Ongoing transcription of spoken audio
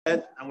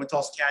I'm with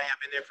Tulsa County.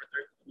 I've been there for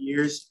 13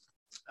 years.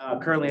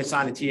 Currently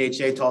assigned to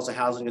THA, Tulsa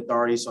Housing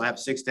Authority. So I have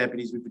 6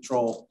 deputies. We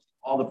patrol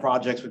all the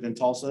projects within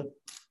Tulsa.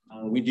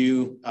 We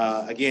do,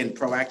 again,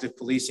 proactive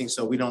policing.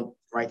 So we don't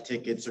write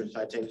tickets or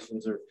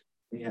citations or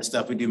any of that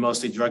stuff. We do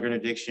mostly drug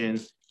interdiction,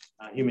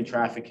 human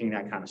trafficking,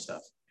 that kind of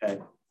stuff.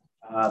 Okay.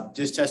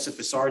 Just tested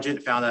for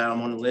sergeant, found out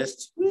I'm on the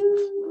list.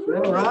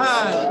 All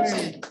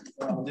right.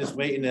 I'm just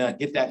waiting to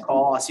get that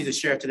call. I see the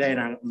sheriff today and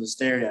I'm going to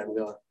stare at him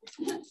going,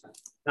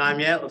 time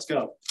yet? Let's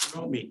go.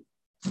 Promote me.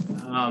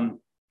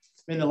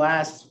 It's been the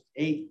last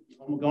 8,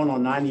 I'm going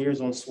on 9 years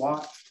on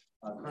SWAT.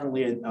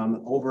 Currently,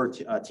 over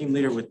team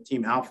leader with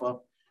Team Alpha.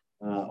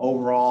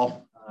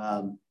 Overall,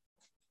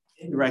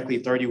 indirectly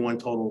 31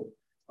 total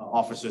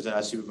officers that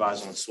I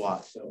supervise on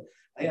SWAT. So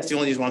I guess the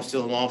only reason why I'm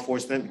still in law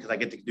enforcement because I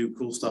get to do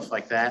cool stuff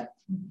like that.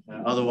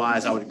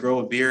 Otherwise, I would grow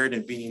a beard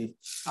and be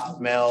top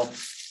male,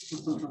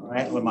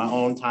 right, with my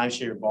own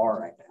timeshare bar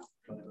right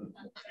now.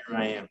 Here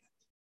I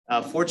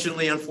am.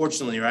 Fortunately,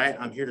 unfortunately, right,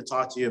 I'm here to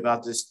talk to you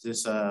about this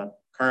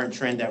current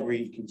trend that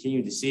we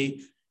continue to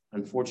see.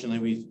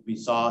 Unfortunately, we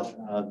saw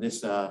it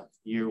this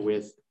year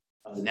with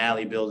the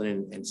Natalie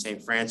building in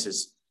St.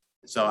 Francis.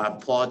 So I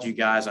applaud you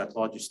guys. I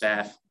applaud your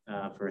staff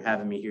for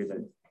having me here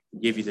to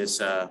give you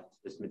this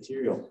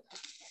material.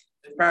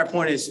 The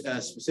PowerPoint is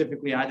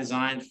specifically I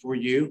designed for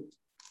you.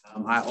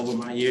 Over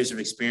my years of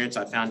experience,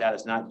 I found out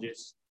it's not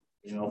just,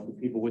 the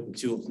people with the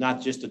tools,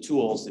 not just the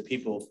tools, the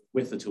people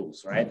with the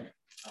tools, right?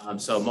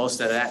 So most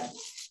of that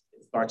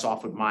starts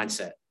off with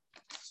mindset.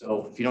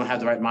 So if you don't have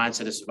the right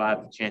mindset to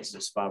survive, the chances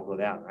of survival go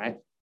down, right?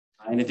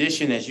 In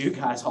addition, as you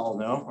guys all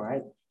know,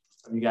 right?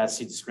 You guys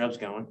see the scrubs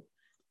going.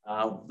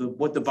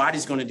 What the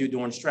body's going to do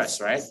during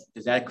stress, right?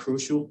 Is that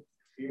crucial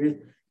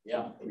period?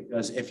 Yeah,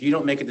 because if you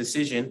don't make a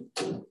decision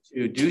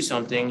to do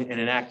something in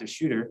an active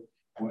shooter,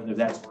 whether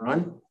that's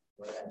run,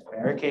 whether that's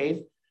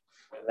barricade,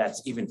 whether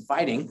that's even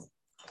fighting,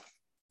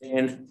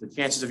 then the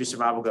chances of your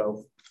survival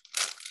go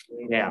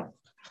way down.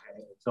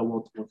 Okay, so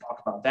we'll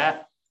talk about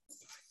that.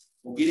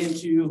 We'll get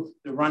into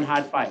the run,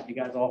 hide, fight. You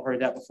guys all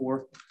heard that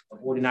before.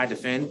 Avoid, deny,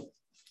 defend.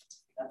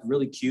 That's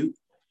really cute.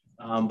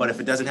 But if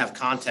it doesn't have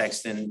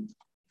context, then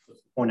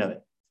what's the point of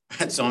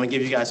it? So I'm gonna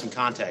give you guys some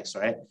context,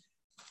 right?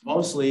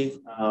 Mostly,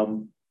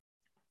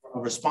 a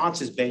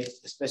response is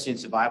based, especially in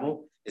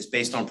survival, is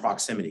based on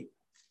proximity.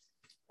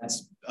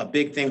 That's a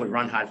big thing with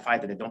run, hide,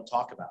 fight that I don't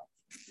talk about.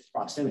 It's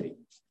proximity.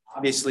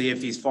 Obviously,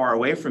 if he's far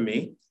away from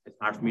me, it's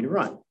time for me to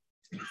run.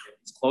 If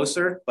it's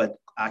closer, but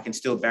I can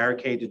still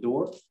barricade the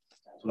door.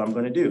 That's what I'm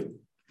going to do.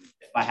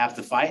 If I have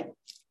to fight,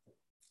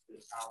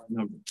 it's our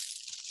number.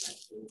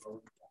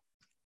 So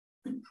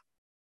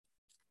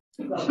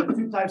the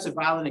 2 types of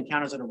violent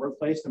encounters in a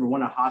workplace. Number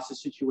 1, a hostage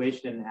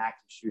situation and an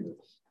active shooter.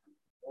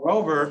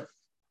 Moreover,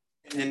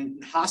 in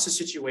a hostage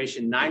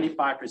situation,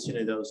 95%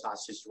 of those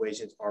hostage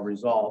situations are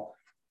resolved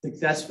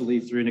successfully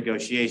through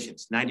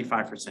negotiations,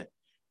 95%.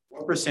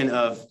 1%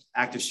 of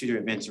active shooter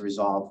events are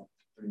resolved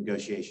through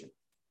negotiation.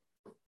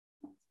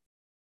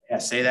 Yeah,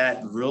 say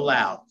that real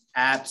loud.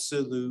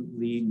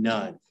 Absolutely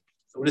none.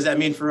 So what does that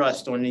mean for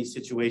us during these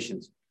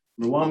situations?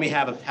 Number 1, we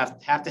have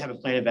to have a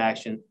plan of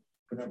action.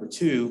 But number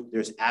 2,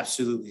 there's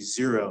absolutely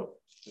 0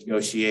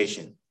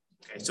 negotiation.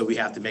 Okay, so we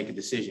have to make a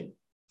decision.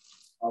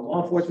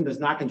 Law enforcement does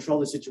not control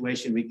the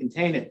situation. We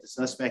contain it. The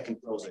suspect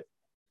controls it.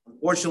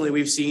 Unfortunately,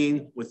 we've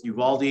seen with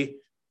Uvalde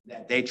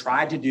that they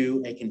tried to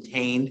do a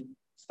contained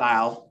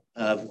style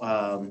of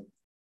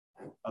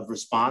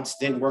response.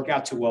 Didn't work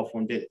out too well for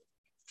them, did it?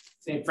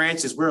 St.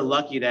 Francis, we're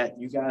lucky that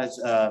you guys,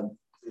 the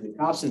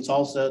cops in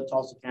Tulsa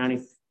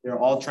County, they're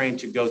all trained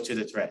to go to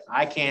the threat.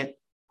 I can't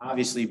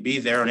obviously be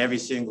there in every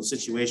single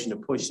situation to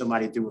push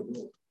somebody through a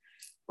door.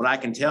 But I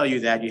can tell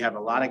you that you have a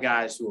lot of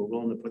guys who are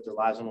willing to put their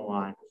lives on the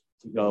line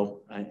to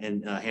go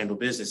and handle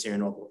business here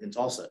in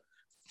Tulsa.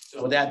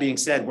 So with that being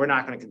said, we're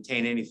not going to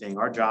contain anything.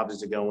 Our job is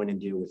to go in and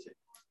deal with it.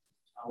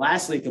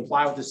 Lastly,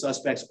 comply with the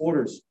suspect's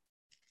orders.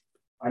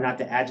 Try not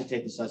to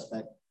agitate the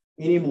suspect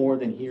any more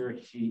than he or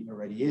she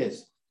already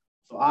is.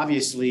 So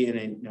obviously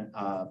in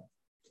a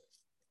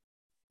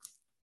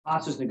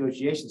hostage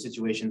negotiation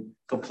situation,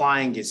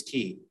 complying is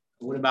key.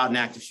 But what about an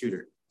active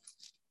shooter?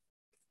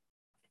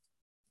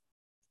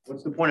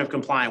 What's the point of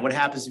complying? What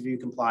happens if you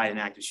comply in an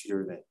active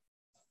shooter event?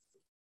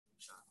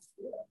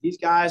 These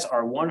guys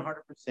are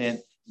 100%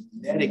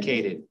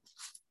 dedicated,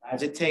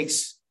 as it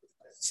takes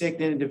a sick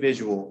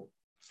individual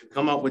to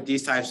come up with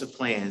these types of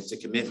plans to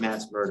commit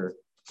mass murder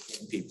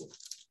against people.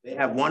 They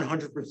have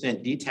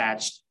 100%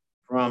 detached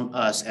from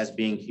us as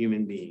being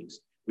human beings.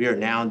 We are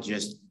now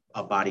just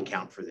a body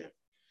count for them.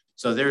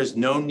 So there is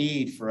no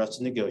need for us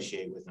to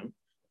negotiate with them.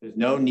 There's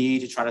no need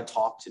to try to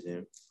talk to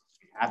them.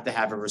 We have to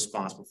have a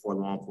response before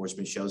law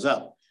enforcement shows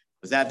up.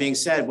 With that being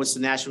said, what's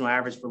the national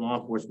average for law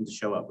enforcement to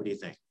show up? What do you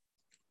think?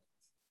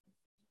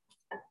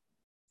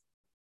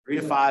 3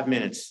 to 5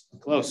 minutes,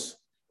 close.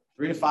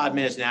 3 to 5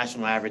 minutes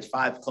national average,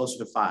 closer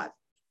to 5.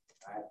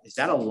 Right. Is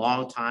that a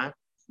long time?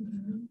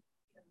 Mm-hmm.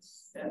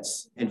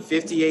 Yes. In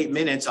 58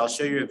 minutes, I'll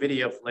show you a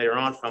video later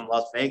on from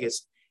Las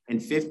Vegas. In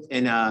 10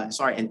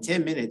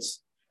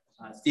 minutes,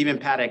 Stephen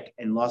Paddock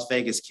in Las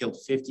Vegas killed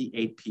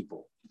 58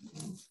 people.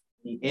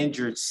 He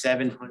injured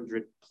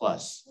 700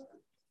 plus.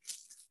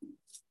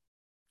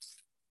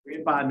 3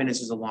 to 5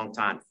 minutes is a long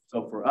time.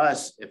 So for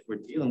us, if we're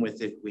dealing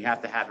with it, we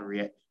have to have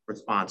a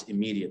response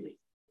immediately.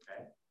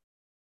 Okay?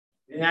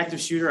 An active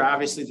shooter,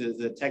 obviously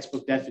the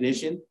textbook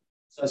definition,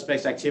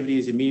 suspect's activity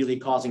is immediately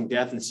causing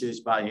death and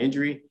serious bodily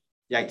injury.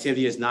 The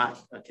activity is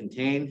not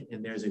contained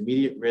and there's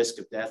immediate risk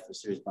of death or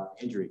serious bodily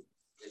injury.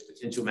 There's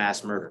potential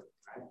mass murder.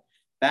 Right?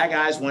 Bad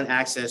guys want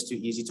access to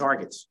easy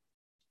targets.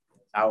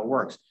 That's how it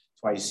works.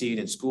 That's why you see it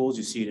in schools,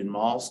 you see it in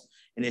malls,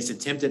 and it's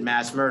attempted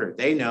mass murder.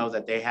 They know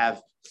that they have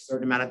a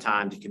certain amount of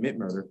time to commit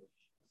murder.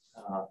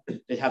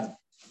 They have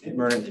commit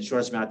murder in the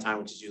shortest amount of time,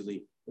 which is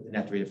usually within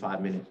that 3 to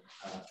 5 minute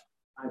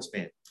time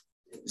span.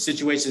 The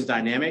situation is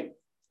dynamic,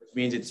 which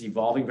means it's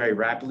evolving very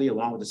rapidly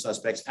along with the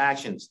suspect's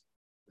actions.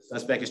 The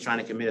suspect is trying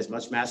to commit as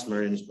much mass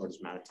murder in the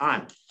shortest amount of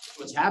time.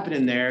 What's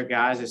happening there,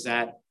 guys, is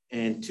that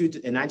in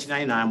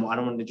 1999, well, I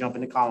don't want to jump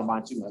into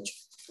Columbine too much,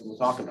 but we'll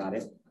talk about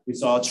it. We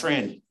saw a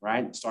trend,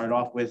 right? It started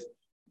off with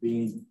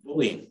being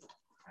bullying.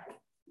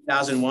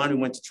 2001, we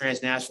went to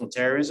transnational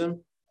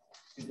terrorism.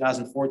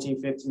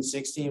 2014, 15,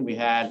 16, we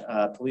had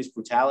police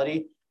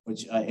brutality,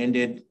 which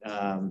ended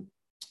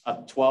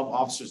up 12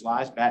 officers'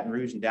 lives, Baton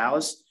Rouge and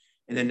Dallas.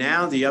 And then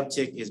now the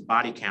uptick is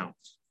body count,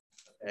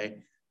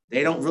 okay?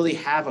 They don't really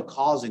have a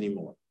cause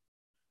anymore,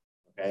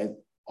 okay?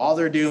 All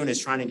they're doing is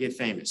trying to get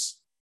famous.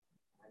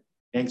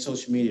 Thank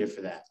social media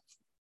for that,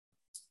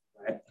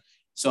 right?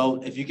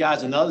 So if you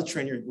guys, another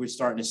trend we're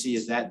starting to see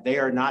is that they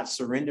are not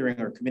surrendering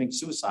or committing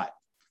suicide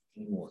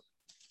anymore.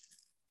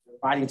 They're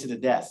fighting to the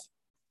death.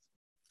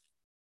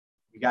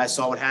 You guys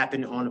saw what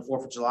happened on the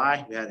 4th of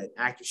July. We had an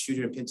active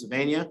shooter in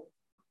Pennsylvania,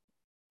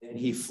 and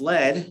he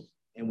fled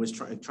and was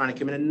trying to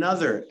commit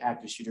another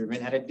active shooter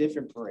event at a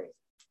different parade.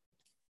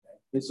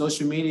 With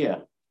social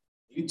media,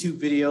 YouTube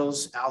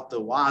videos out the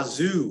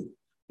wazoo.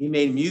 He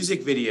made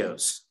music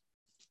videos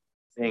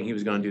saying he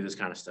was going to do this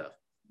kind of stuff.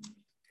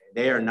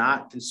 They are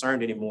not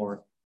concerned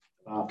anymore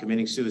about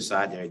committing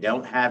suicide. They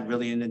don't have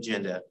really an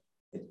agenda.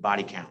 It's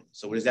body count.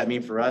 So what does that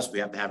mean for us? We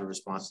have to have a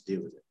response to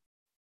deal with it.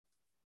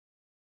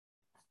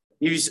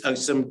 Give you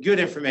some good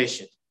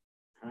information,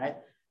 all right?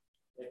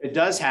 If it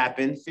does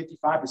happen,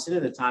 55%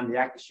 of the time, the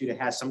active shooter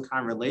has some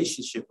kind of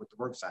relationship with the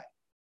work site.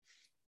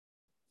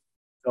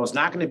 So it's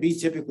not going to be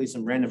typically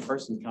some random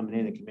person coming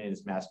in and committing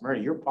this mass murder.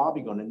 You're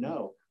probably going to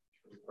know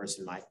who the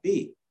person might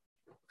be.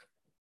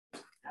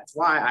 That's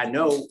why I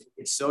know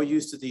it's so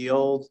used to the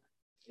old,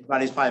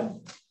 anybody's probably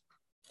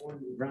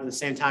born around the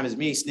same time as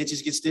me,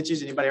 snitches get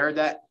stitches. Anybody heard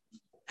that?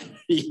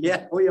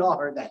 Yeah, we all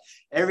heard that.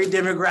 Every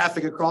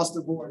demographic across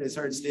the board has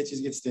heard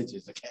snitches get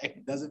stitches, okay?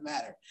 It doesn't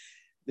matter.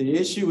 The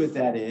issue with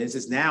that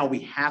is now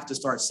we have to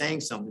start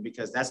saying something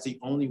because that's the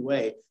only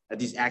way that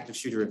these active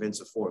shooter events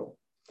are foiled.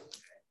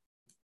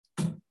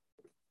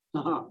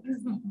 I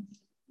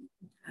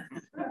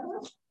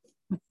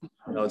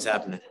know what's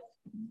happening.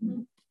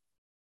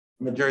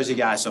 I'm a Jersey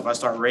guy, so if I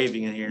start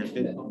raving in here,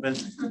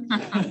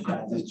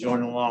 just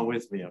join along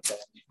with me, okay?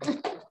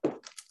 All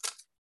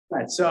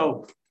right,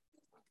 so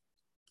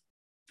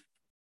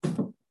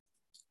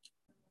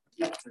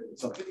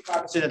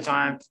 55% of the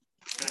time,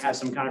 you're going to have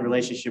some kind of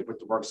relationship with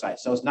the work site.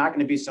 So it's not going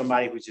to be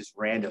somebody who's just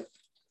random.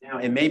 Now,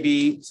 it may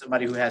be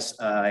somebody who has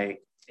an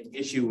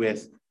issue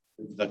with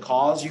the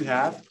cause you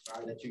have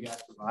that you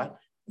guys provide.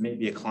 It may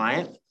be a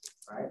client,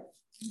 right?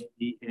 It may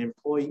be an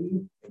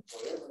employee,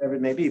 whatever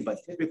it may be. But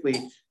typically,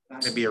 it's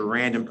not going to be a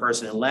random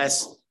person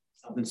unless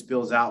something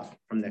spills out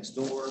from next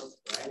door,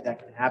 right? That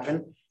can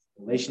happen.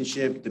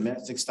 Relationship,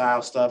 domestic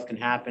style stuff can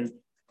happen.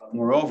 But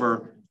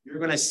moreover, you're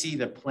going to see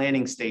the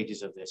planning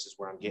stages of this is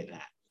where I'm getting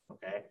at,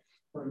 okay?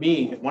 For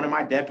me, one of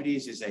my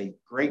deputies is a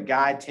great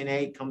guy,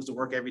 10-8, comes to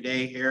work every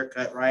day,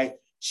 haircut right,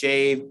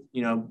 shave,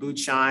 boot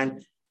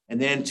shine.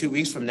 And then 2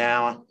 weeks from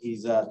now,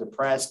 he's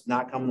depressed,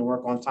 not coming to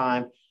work on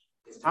time.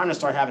 It's time to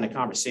start having a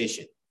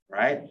conversation,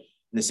 right? And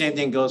the same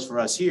thing goes for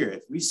us here.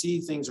 If we see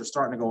things are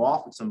starting to go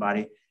off with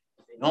somebody,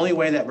 the only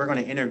way that we're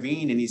going to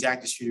intervene in these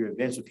active shooter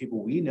events with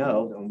people we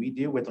know and we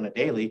deal with on a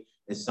daily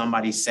is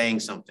somebody saying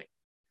something.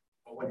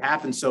 What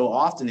happens so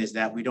often is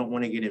that we don't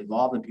want to get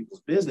involved in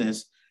people's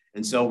business.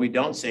 And so we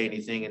don't say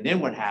anything. And then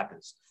what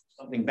happens?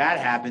 Something bad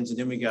happens. And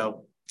then we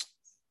go,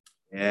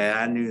 yeah,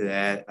 I knew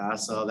that. I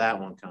saw that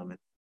one coming.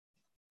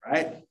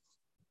 Right?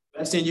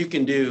 Best thing you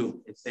can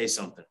do is say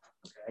something.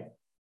 Okay.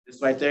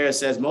 This right there, it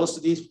says most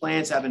of these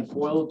plans have been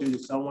foiled due to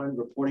someone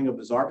reporting a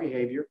bizarre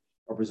behavior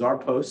or bizarre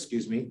post,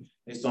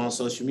 based on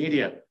social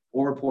media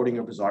or reporting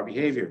a bizarre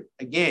behavior.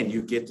 Again,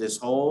 you get this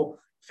whole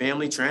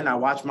family trend. I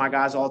watch my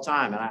guys all the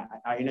time, and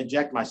I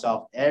interject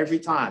myself every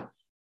time.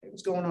 Hey,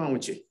 what's going on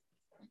with you?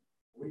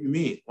 What do you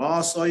mean? Well,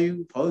 I saw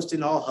you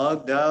posting all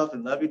hugged up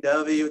and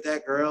lovey-dovey with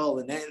that girl,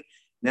 and then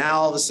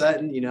now all of a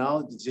sudden,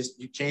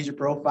 you change your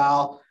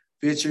profile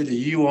picture to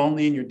you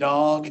only and your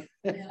dog.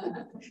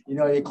 Yeah.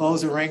 Your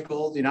clothes are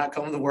wrinkled. You're not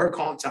coming to work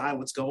on time.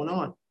 What's going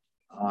on?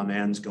 Oh,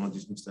 man, I'm just going to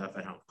do some stuff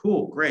at home.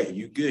 Cool, great.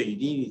 You good? You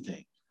need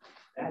anything?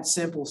 That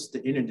simple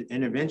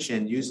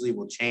intervention usually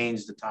will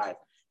change the tide.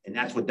 And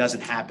that's what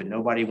doesn't happen.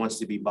 Nobody wants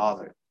to be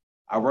bothered.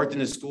 I worked in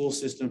the school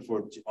system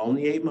for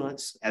only 8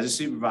 months as a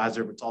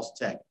supervisor for Tulsa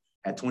Tech,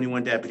 had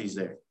 21 deputies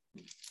there.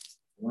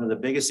 One of the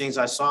biggest things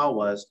I saw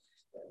was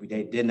that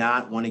they did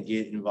not want to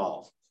get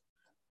involved.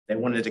 They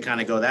wanted to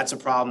kind of go, that's a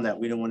problem that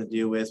we don't want to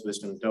deal with. We're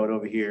just going to throw it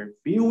over here.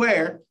 Be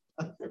aware,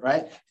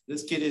 right?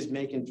 This kid is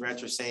making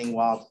threats or saying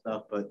wild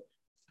stuff, but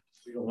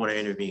we don't want to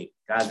intervene.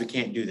 Guys, we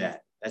can't do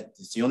that.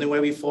 That's the only way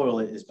we foil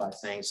it is by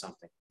saying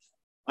something.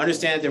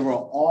 Understand that there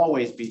will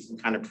always be some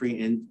kind of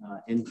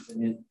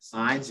pre-incident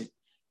signs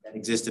that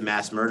exist in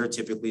mass murder,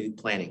 typically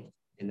planning,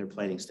 in their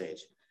planning stage.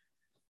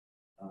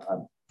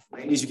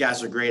 Ladies, you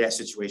guys are great at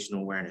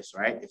situational awareness,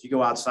 right? If you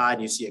go outside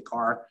and you see a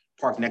car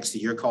parked next to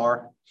your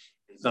car,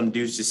 and some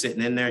dude's just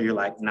sitting in there, you're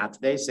like, not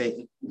today,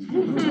 Satan.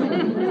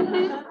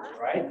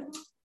 Right?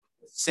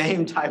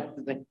 Same type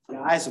of thing.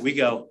 Guys, we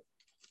go,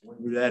 I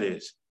wonder who that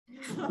is.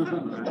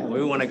 Right?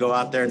 We want to go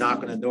out there, knock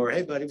on the door.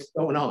 Hey, buddy, what's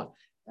going on?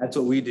 That's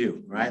what we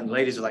do, right? And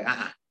ladies are like,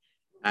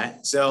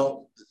 Right?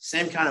 So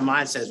same kind of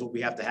mindset is what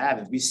we have to have.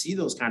 If we see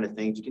those kind of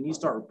things, you can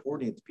start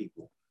reporting it to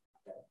people.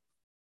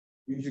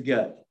 Use your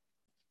gut.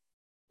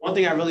 One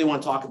thing I really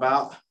want to talk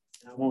about,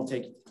 and I won't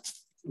take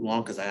too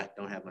long because I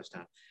don't have much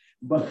time,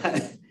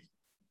 but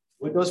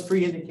with those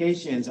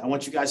pre-indications, I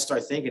want you guys to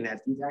start thinking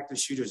that these active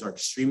shooters are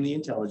extremely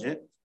intelligent,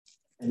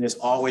 and there's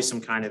always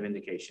some kind of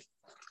indication.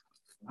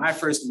 When I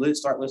first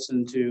started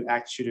listening to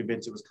active shooter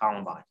events, it was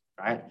Columbine,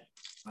 right?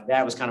 My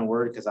dad was kind of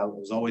worried because I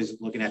was always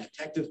looking at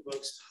detective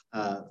books,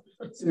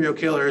 serial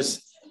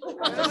killers,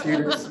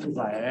 shooters. He's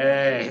like,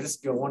 hey, this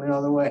go one the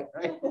other way,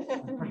 right?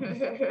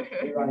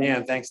 Here I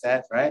am, thanks,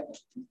 Dad, right?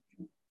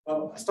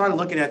 Well, I started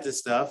looking at this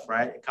stuff,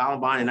 right?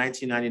 Columbine in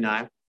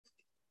 1999.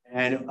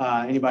 And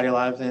anybody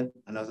alive then?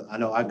 I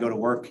know I'd go to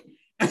work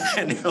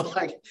and they're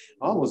like,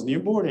 oh, was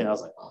newborn? And I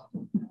was like, oh.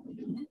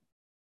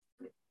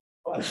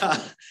 But,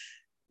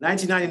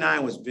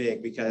 1999 was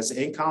big because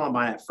in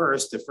Columbine at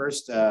first, the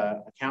first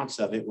accounts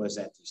of it was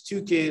that these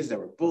two kids that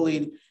were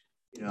bullied,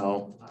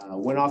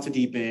 went off the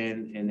deep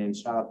end and then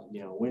shot up,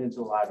 went into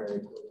the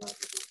library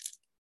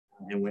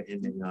and went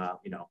and then,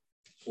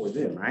 for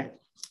them, right?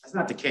 That's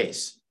not the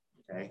case,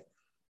 okay?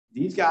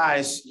 These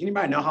guys,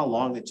 anybody know how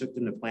long it took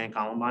them to plan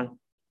Columbine?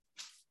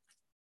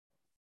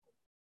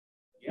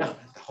 Yeah,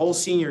 the whole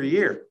senior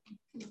year.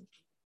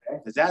 Okay?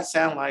 Does that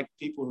sound like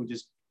people who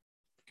just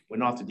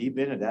went off the deep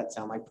end, or that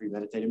sound like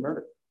premeditated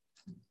murder?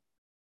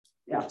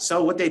 Yeah,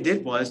 so what they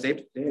did was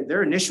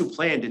their initial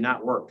plan did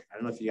not work. I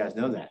don't know if you guys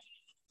know that.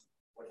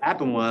 What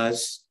happened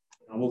was,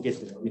 and we'll get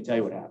to that, let me tell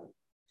you what happened.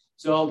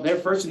 So their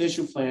first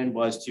initial plan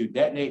was to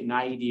detonate an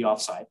IED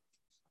offsite.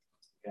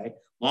 Okay,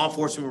 law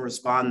enforcement would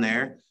respond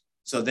there.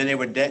 So then they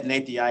would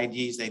detonate the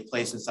IEDs they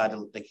placed inside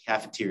the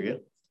cafeteria.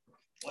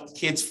 Once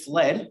kids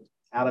fled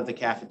out of the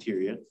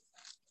cafeteria,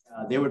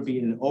 they would be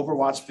in an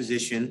overwatch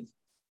position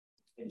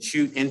and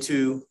shoot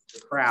into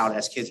the crowd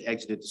as kids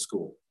exited the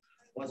school.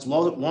 Once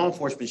law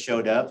enforcement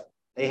showed up,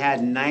 they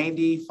had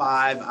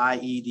 95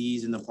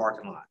 IEDs in the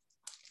parking lot.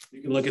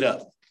 You can look it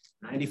up,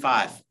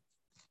 95.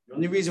 The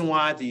only reason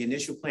why the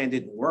initial plan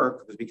didn't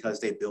work was because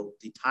they built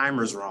the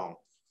timers wrong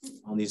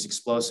on these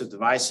explosive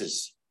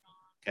devices,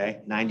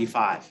 okay,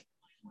 95.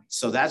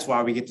 So that's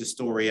why we get the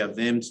story of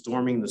them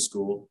storming the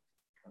school,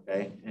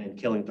 okay, and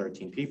killing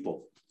 13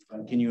 people.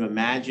 But can you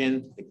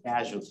imagine the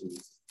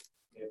casualties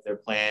if their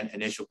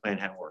initial plan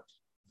had worked?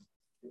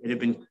 It'd have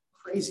been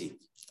crazy,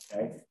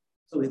 okay?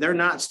 So they're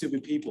not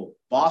stupid people.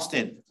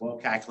 Boston,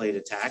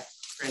 well-calculated attack,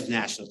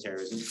 transnational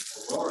terrorism.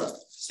 Aurora,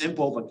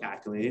 simple but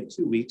calculated,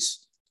 2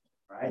 weeks,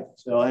 right?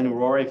 So in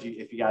Aurora, if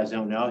you guys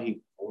don't know,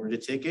 he ordered a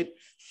ticket,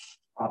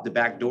 popped the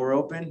back door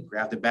open,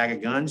 grabbed a bag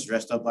of guns,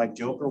 dressed up like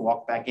Joker,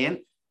 walked back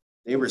in.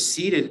 They were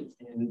seated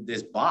in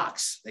this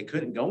box. They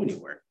couldn't go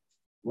anywhere.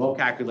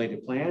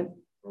 Well-calculated plan.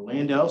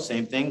 Orlando,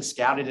 same thing,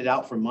 scouted it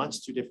out for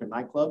months, 2 different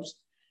nightclubs.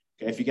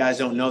 Okay, if you guys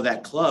don't know,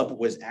 that club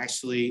was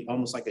actually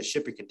almost like a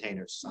shipping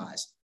container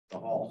size, the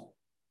hall,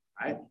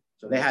 right?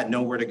 So they had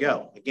nowhere to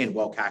go. Again,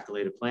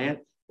 well-calculated plan.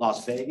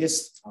 Las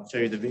Vegas, I'll show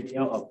you the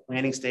video of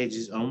planning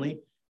stages only,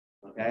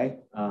 okay?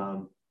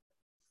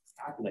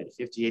 Calculated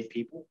 58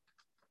 people.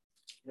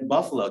 In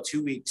Buffalo,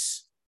 2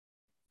 weeks.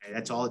 Okay,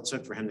 that's all it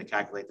took for him to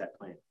calculate that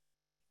plan.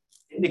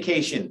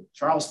 Indication,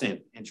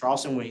 Charleston. In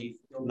Charleston, when he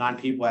killed 9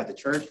 people at the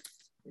church,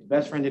 his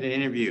best friend did an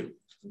interview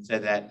and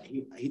said that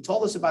he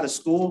told us about a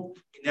school,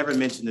 he never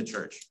mentioned the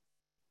church.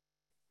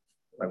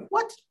 Like,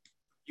 what?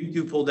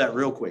 YouTube pulled that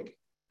real quick.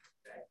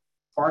 Okay.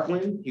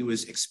 Parkland, he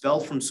was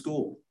expelled from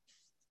school.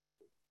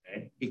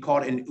 Okay. He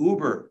called an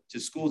Uber to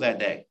school that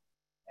day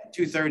at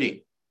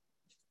 2:30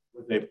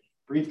 with a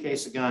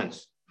briefcase of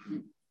guns.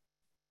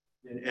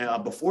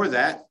 And, before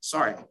that,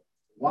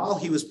 while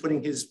he was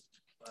putting his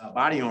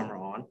body armor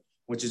on,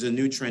 which is a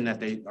new trend that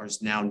they are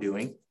now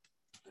doing,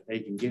 they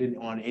can get it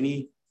on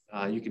any,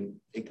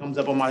 it comes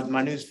up on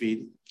my news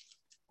feed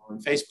on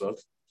Facebook.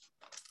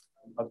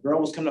 A girl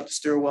was coming up the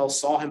stairwell,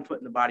 saw him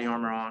putting the body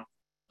armor on.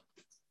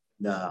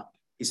 And,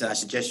 he said, I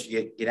suggest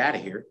you get out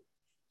of here.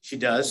 She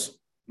does.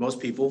 Most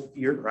people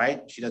here,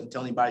 right? She doesn't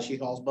tell anybody she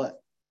hauls butt.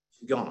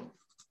 She's gone.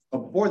 But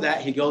before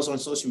that, he goes on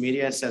social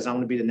media and says, I'm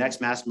going to be the next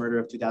mass murderer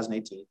of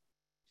 2018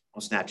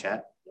 on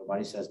Snapchat.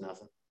 Nobody says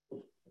nothing.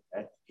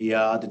 Okay.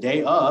 The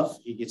day of,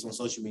 he gets on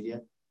social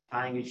media,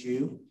 tying his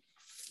shoe,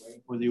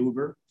 waiting for the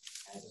Uber,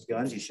 has his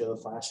guns. He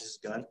flashes his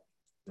gun.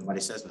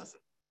 Nobody says nothing.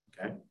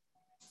 Okay.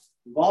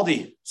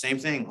 Uvalde, same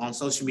thing on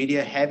social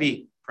media,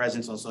 heavy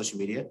presence on social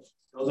media.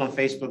 Goes on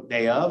Facebook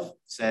day of,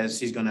 says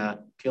he's going to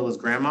kill his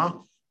grandma.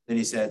 Then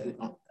he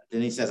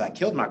says, I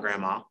killed my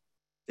grandma.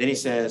 Then he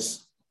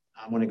says,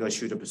 I'm going to go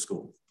shoot up a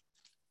school.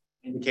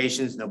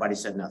 Indications, nobody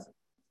said nothing,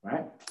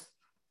 right?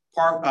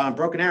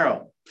 Broken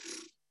Arrow.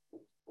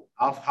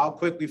 How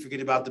quick we forget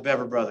about the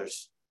Bever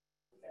brothers,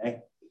 okay?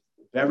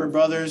 Bever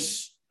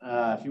brothers,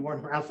 if you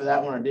weren't around for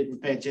that one or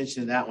didn't pay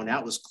attention to that one,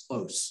 that was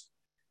close.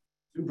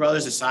 Two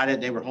brothers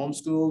decided they were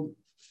homeschooled,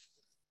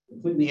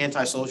 completely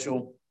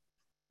antisocial,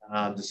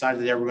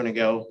 decided they were going to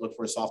go look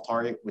for a soft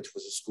target, which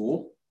was a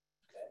school.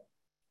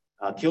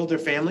 Okay. Killed their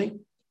family.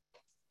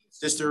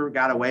 Sister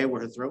got away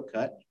with her throat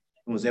cut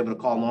and was able to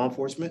call law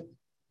enforcement.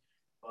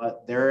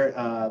 But they were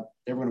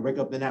going to wake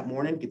up in that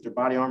morning, get their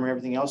body armor,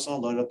 everything else on,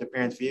 load up their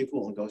parents'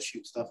 vehicle, and go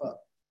shoot stuff up.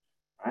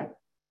 All right?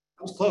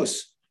 That was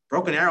close.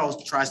 Broken Arrow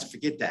tries to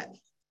forget that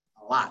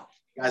a lot.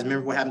 You guys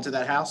remember what happened to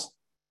that house?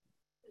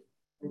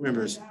 Who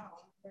remembers?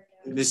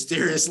 It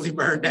mysteriously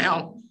burned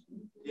down.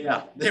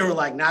 Yeah, they were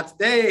like, not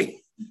today.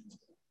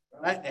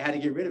 Right? They had to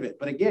get rid of it.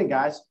 But again,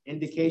 guys,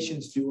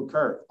 indications do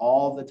occur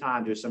all the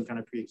time. There's some kind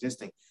of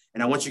pre-existing.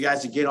 And I want you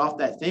guys to get off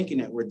that thinking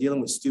that we're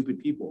dealing with stupid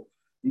people.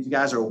 These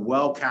guys are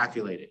well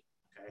calculated.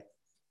 Okay.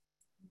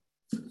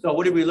 So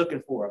what are we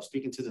looking for? I'm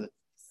speaking to the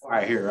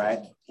choir here, right?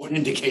 What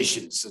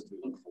indications are we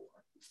looking for?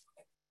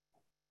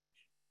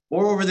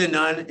 Moreover than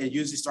none, it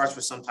usually starts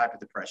with some type of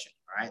depression.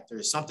 All right.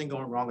 There's something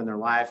going wrong in their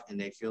life, and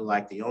they feel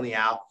like the only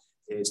out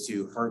is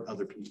to hurt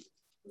other people.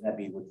 Whether that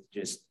be with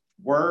just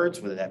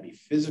words, whether that be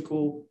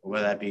physical, or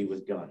whether that be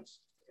with guns.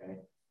 Okay.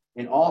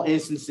 In all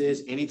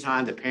instances,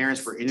 anytime the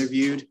parents were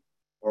interviewed,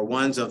 or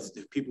ones of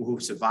the people who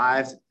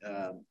survived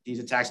these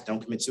attacks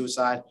don't commit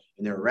suicide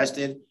and they're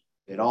arrested,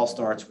 it all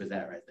starts with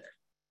that right there,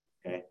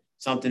 okay?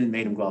 Something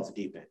made them go off the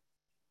deep end.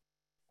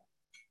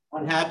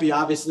 Unhappy,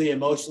 obviously,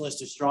 emotionless,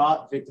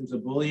 distraught, victims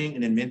of bullying,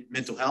 and then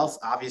mental health.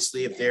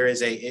 Obviously, if there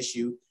is a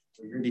issue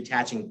where you're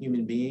detaching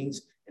human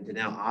beings into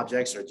now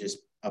objects or just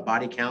a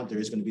body count, there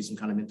is going to be some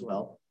kind of mental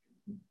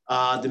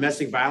health.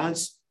 Domestic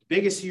violence, the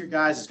biggest here,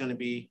 guys, is going to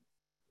be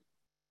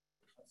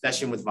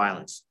obsession with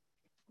violence,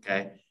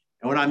 okay?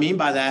 And what I mean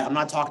by that, I'm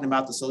not talking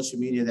about the social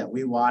media that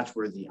we watch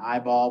where the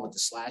eyeball with the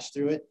slash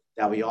through it,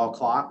 that we all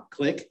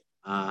click.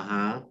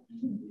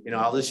 You know,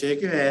 all the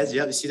shake your heads.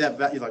 Yep, you see that?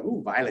 You're like,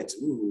 ooh, violence.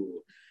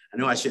 Ooh, I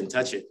know I shouldn't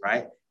touch it,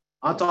 right?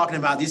 I'm talking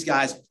about these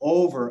guys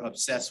over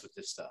obsessed with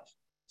this stuff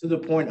to the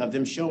point of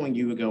them showing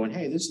you and going,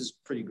 hey, this is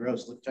pretty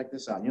gross. Look, check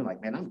this out. And you're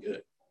like, man, I'm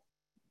good.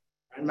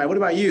 And like, what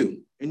about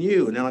you? And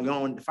you? And then I'm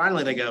going,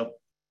 finally they go,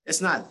 it's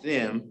not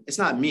them. It's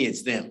not me.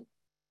 It's them.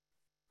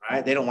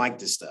 Right? They don't like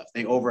this stuff.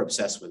 They over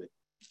obsess with it.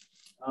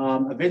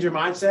 Avenger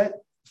mindset,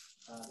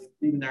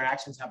 even their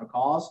actions have a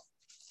cause.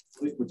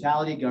 Police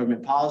brutality,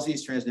 government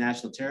policies,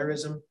 transnational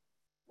terrorism,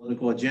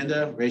 political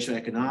agenda, racial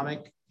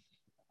economic,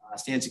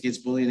 stance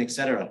against bullying,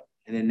 etc.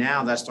 And then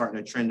now that's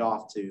starting to trend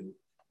off to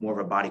more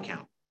of a body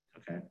count.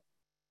 Okay.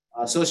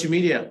 Social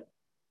media.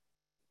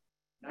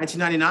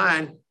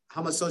 1999,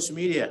 how much social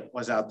media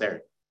was out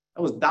there?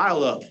 That was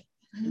dial-up.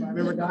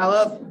 Remember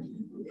dial-up?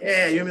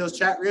 Yeah, you remember those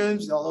chat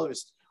rooms? All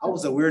those. I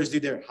was the weirdest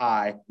dude there.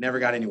 Hi, never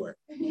got anywhere.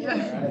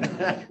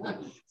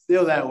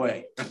 Still that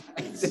way.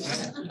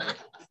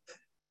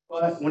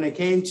 But when it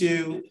came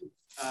to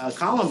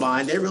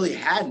Columbine, they really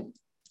hadn't.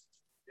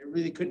 They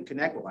really couldn't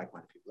connect with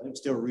like-minded people. They were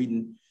still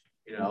reading,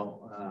 you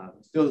know,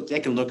 still they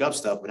can look up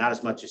stuff, but not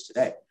as much as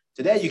today.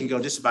 Today, you can go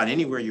just about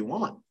anywhere you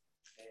want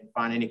and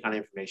find any kind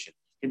of information.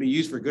 It can be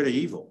used for good or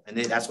evil, and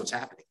that's what's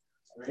happening.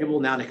 They're able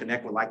now to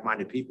connect with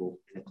like-minded people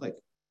in a click.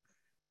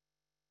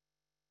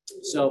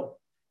 So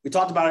we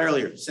talked about it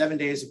earlier, 7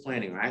 days of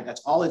planning, right?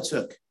 That's all it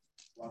took.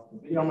 Well, the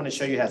video I'm going to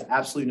show you has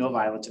absolutely no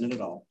violence in it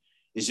at all.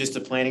 It's just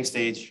a planning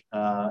stage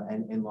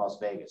in Las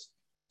Vegas.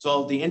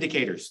 So the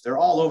indicators, they're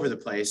all over the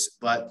place,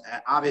 but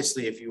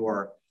obviously if you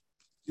are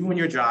doing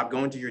your job,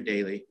 going to your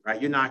daily, right,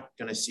 you're not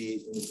going to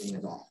see anything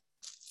at all.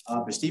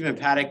 But Stephen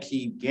Paddock,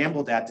 he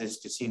gambled at this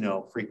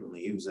casino frequently.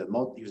 He was a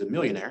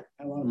millionaire,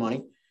 had a lot of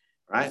money,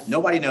 right?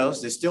 Nobody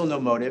knows. There's still no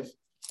motive.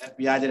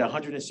 FBI did a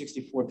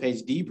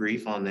 164-page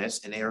debrief on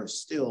this, and there is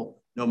still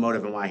no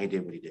motive in why he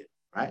did what he did,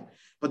 right?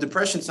 But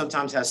depression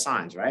sometimes has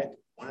signs, right?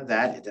 One of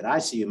that I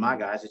see in my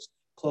guys is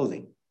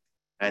clothing.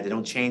 Right? They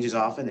don't change as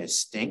often. They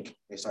stink.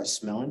 They start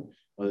smelling,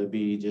 whether it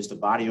be just a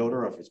body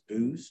odor or if it's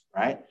booze,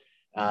 right?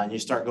 And you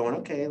start going,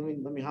 okay,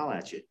 let me holler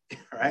at you,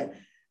 right?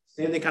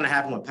 Same thing kind of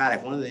happened with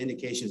Paddock. One of the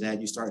indications that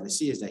you're starting to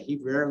see is that he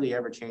rarely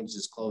ever changes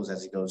his clothes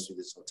as he goes through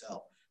this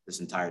hotel this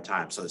entire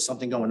time. So there's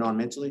something going on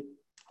mentally?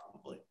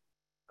 Probably.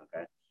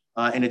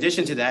 Okay. In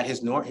addition to that,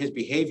 his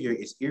behavior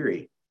is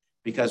eerie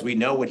because we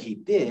know what he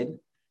did,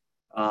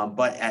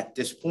 but at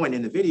this point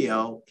in the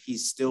video,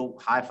 he's still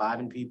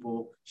high-fiving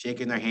people,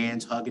 shaking their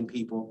hands, hugging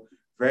people.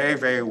 Very,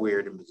 very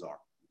weird and bizarre.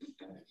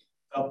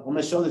 So I'm going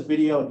to show this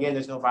video. Again,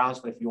 there's no violence,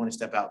 but if you want to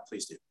step out,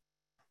 please do.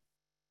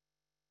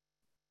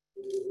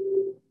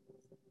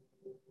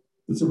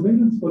 The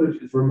surveillance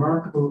footage is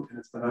remarkable in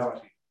its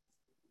banality.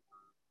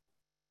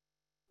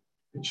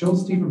 It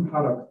shows Stephen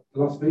Paddock,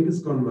 the Las Vegas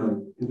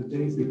gunman, in the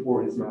days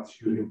before his mass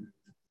shooting.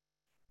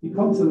 He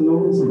becomes a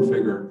lonesome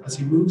figure as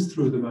he moves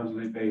through the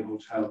Mandalay Bay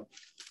Hotel,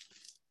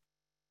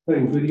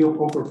 playing video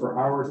poker for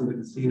hours in the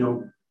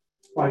casino,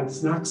 buying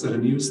snacks at a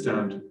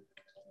newsstand,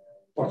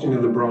 watching a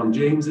LeBron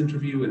James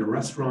interview in a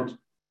restaurant,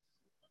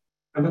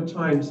 and at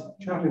times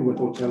chatting with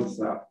hotel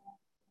staff.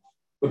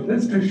 But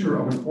this picture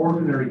of an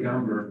ordinary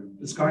gambler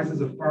disguises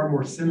a far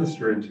more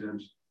sinister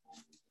intent.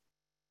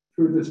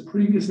 Through this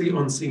previously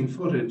unseen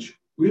footage,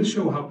 we'll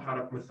show how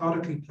Paddock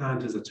methodically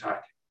planned his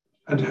attack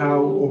and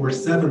how, over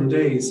 7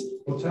 days,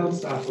 hotel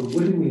staff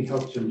unwittingly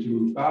helped him to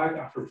move bag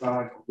after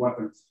bag of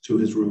weapons to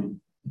his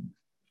room.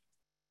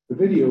 The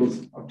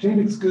videos,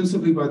 obtained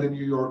exclusively by the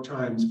New York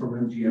Times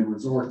from MGM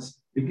Resorts,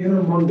 begin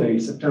on Monday,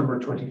 September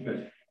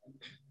 25th.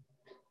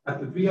 At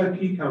the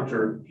VIP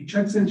counter, he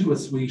checks into a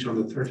suite on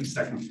the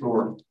 32nd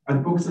floor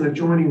and books an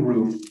adjoining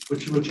room,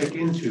 which he will check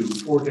into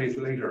 4 days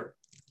later.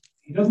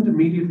 He doesn't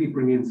immediately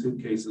bring in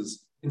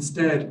suitcases.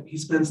 Instead, he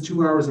spends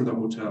 2 hours in the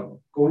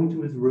hotel, going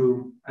to his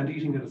room and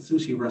eating at a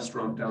sushi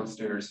restaurant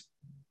downstairs.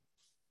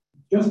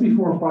 Just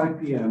before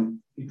 5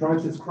 p.m., he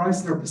drives his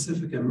Chrysler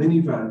Pacifica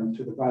minivan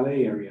to the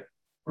valet area,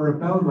 where a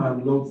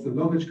bellman loads the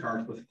luggage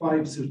cart with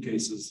 5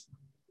 suitcases.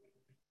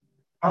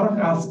 Paddock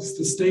asks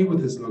to stay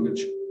with his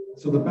luggage,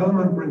 so the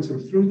bellman brings him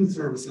through the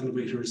service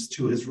elevators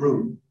to his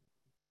room,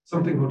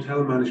 something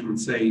hotel management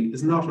say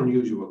is not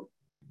unusual.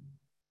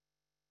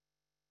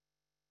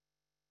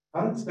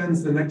 Paddock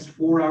spends the next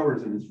 4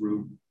 hours in his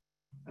room,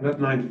 and at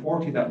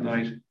 9:40 that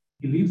night,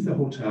 he leaves the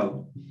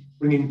hotel,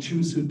 bringing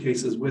 2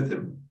 suitcases with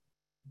him.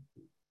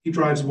 He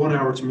drives 1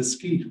 hour to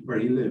Mesquite, where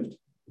he lived.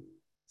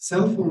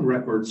 Cell phone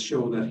records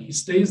show that he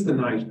stays the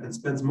night and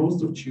spends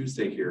most of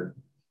Tuesday here.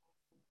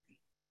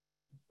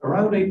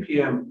 Around 8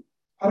 p.m.,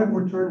 Paddock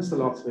returns to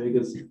Las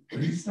Vegas,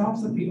 where he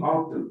stops at the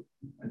Ogden,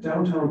 a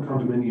downtown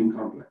condominium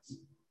complex.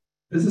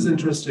 This is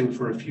interesting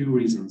for a few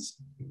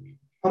reasons.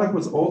 Paddock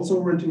was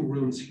also renting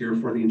rooms here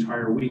for the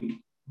entire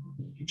week.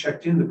 He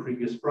checked in the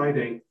previous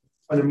Friday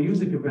when a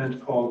music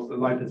event called the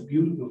Life is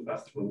Beautiful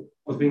Festival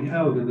was being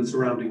held in the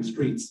surrounding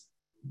streets.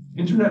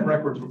 Internet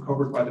records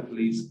recovered by the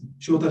police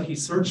show that he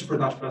searched for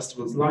that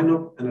festival's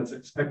lineup and its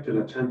expected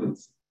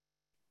attendance.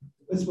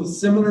 This was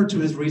similar to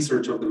his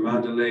research of the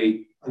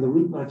Mandalay and the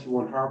Route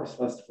 91 Harvest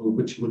Festival,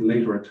 which he would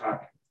later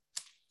attack.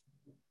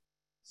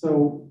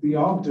 So the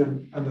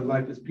Ogden and the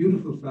Life is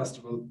Beautiful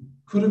Festival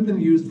could have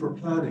been used for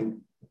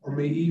planning or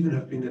may even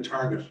have been a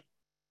target.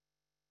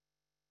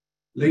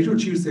 Later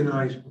Tuesday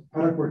night,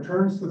 Paddock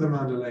returns to the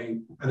Mandalay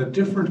and a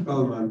different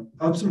bellman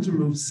helps him to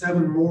move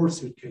 7 more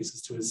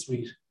suitcases to his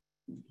suite.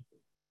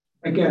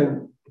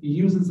 Again, he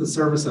uses the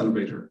service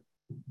elevator.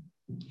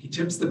 He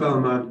tips the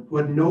bellman, who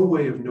had no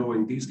way of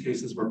knowing these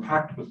cases were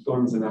packed with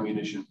guns and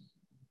ammunition.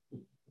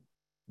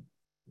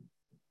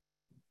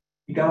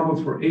 He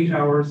gambles for 8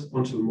 hours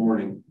until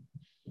morning.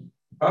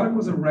 Paddock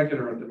was a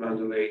regular at the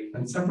Mandalay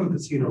and several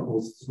casino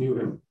hosts knew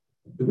him.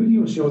 The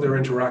videos show their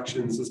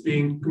interactions as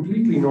being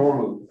completely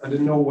normal and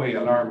in no way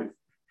alarming.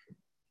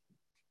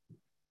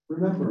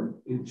 Remember,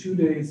 in 2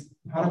 days,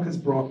 Paddock has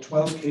brought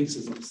 12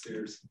 cases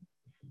upstairs.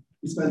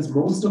 He spends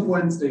most of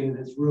Wednesday in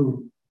his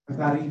room, and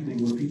that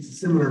evening repeats a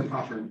similar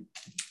pattern.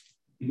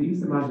 He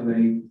leaves the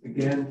Mandalay,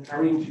 again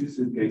carrying 2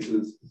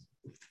 suitcases.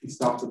 He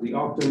stops at the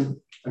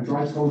Ogden and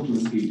drives home to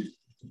Mesquite.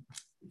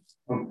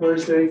 On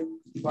Thursday,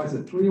 he buys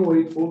a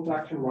 .308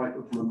 bolt-action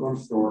rifle from a gun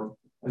store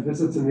and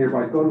visits a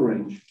nearby gun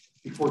range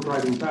before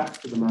driving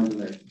back to the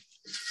Mandalay.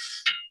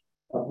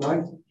 At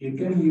night, he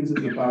again uses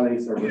the valet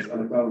service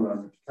and a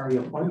bellman to carry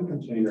a white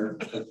container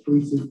and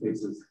 3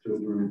 suitcases to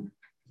his room.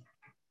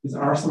 His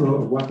arsenal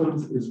of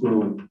weapons is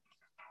growing.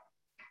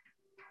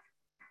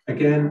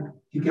 Again,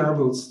 he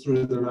gambles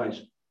through the night.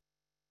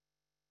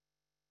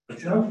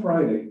 It's now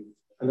Friday,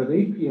 and at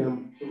 8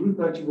 p.m., the Route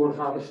 91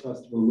 Harvest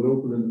Festival will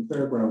open in the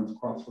fairgrounds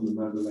across from the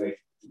Mandalay.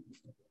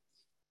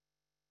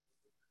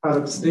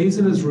 Paddock stays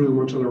in his room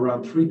until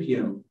around 3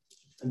 p.m.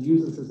 and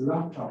uses his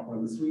laptop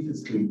while the suite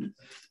is cleaned.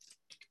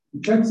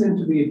 He checks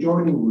into the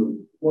adjoining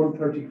room,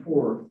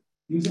 134,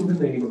 using the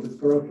name of his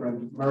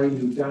girlfriend, Mary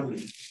Lou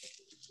Danley.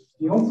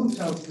 He also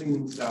tells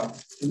cleaning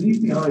staff to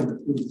leave behind a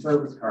food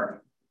service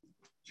card.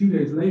 2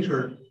 days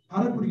later,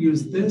 Paddock would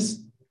use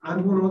this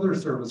and one other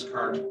service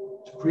card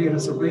to create a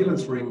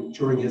surveillance ring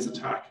during his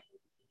attack.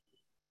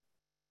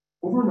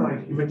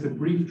 Overnight, he makes a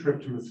brief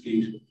trip to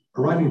Mesquite,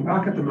 arriving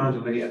back at the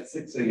Mandalay at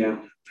 6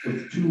 a.m.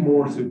 with 2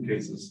 more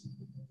suitcases.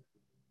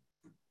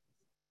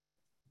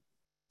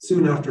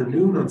 Soon after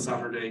noon on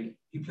Saturday,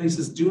 he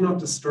places do not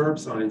disturb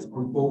signs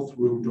on both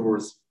room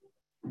doors.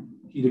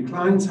 He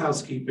declines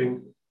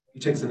housekeeping. He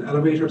takes an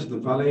elevator to the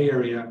valet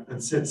area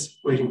and sits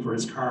waiting for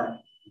his car.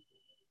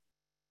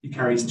 He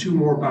carries 2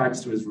 more bags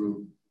to his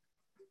room.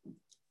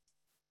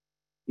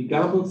 He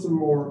gambles some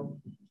more,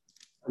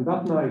 and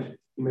that night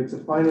He makes a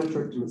final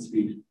trip to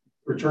Mesquite,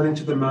 returning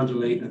to the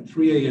Mandalay at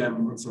 3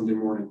 a.m. on Sunday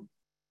morning.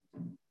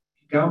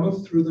 He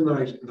gambles through the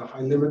night in the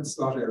high-limit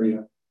slot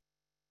area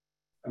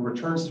and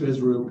returns to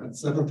his room at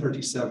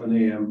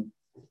 7:37 a.m.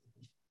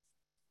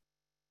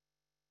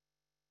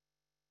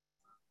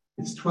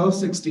 It's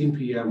 12:16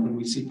 p.m. when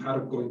we see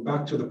Paddock going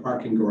back to the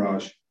parking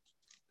garage.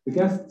 The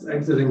guests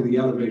exiting the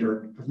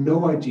elevator have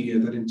no idea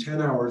that in 10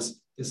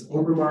 hours, this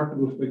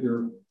unremarkable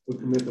figure will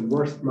commit the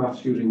worst mass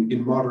shooting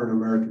in modern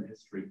American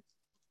history.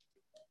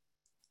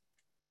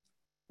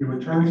 He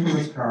returns from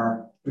his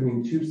car,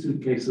 bringing 2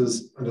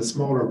 suitcases and a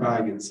smaller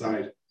bag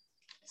inside.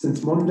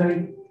 Since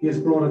Monday, he has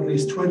brought at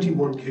least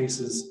 21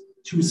 cases,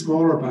 2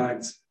 smaller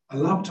bags, a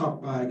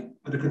laptop bag,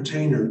 and a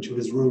container to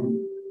his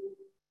room.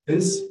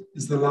 This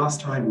is the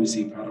last time we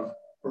see Paddock,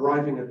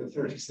 arriving at the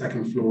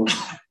 32nd floor.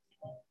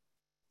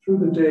 Through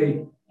the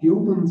day, he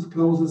opens,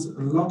 closes,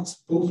 and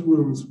locks both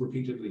rooms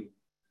repeatedly.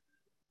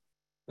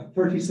 At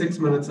 36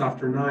 minutes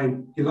after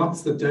 9, he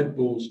locks the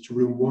deadbolt to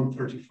room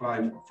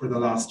 135 for the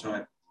last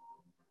time.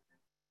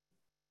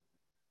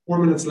 4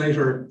 minutes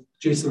later,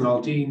 Jason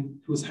Aldean,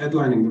 who is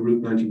headlining the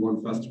Route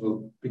 91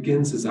 festival,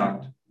 begins his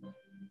act.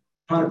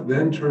 Paddock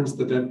then turns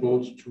the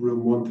deadbolt to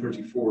room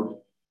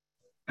 134.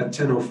 At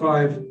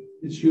 10:05,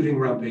 his shooting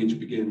rampage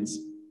begins.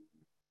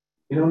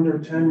 In under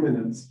 10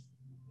 minutes,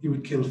 he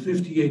would kill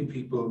 58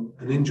 people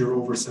and injure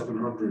over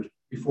 700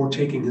 before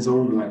taking his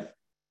own life.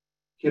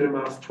 He had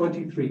amassed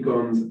 23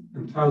 guns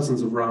and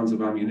thousands of rounds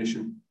of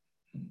ammunition.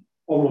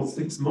 Almost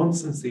 6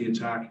 months since the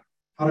attack,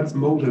 Paddock's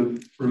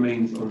motive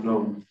remains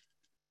unknown.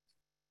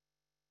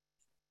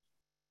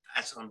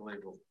 That's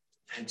unbelievable.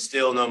 And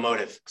still no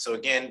motive. So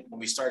again, when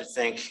we start to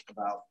think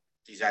about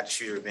these active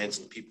shooter events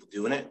and people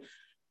doing it,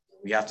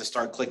 we have to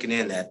start clicking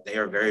in that they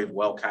are very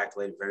well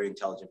calculated, very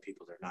intelligent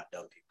people. They're not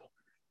dumb people.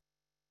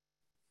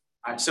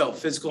 All right, so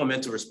physical and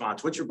mental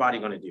response. What's your body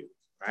going to do,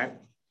 right?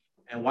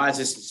 And why is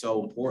this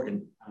so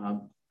important?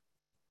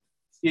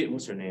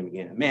 What's her name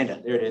again?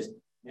 Amanda, there it is.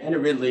 Amanda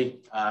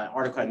Ridley,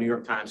 article at New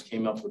York Times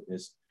came up with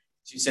this.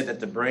 She said that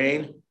the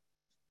brain,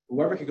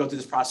 whoever can go through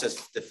this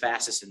process the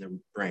fastest in the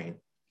brain,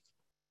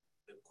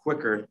 the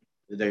quicker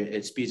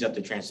it speeds up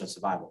the chances of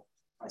survival.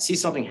 I see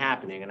something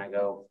happening and I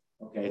go,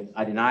 okay,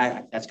 I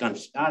deny that's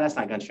that's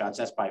not gunshots,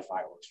 that's probably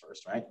fireworks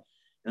first, right?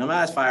 And I'm like,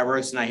 that's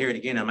fireworks, and I hear it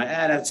again. I'm like,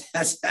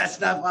 that's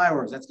not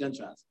fireworks, that's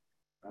gunshots.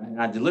 Right?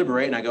 And I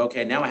deliberate and I go,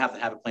 okay, now I have to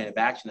have a plan of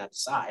action. I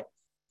decide,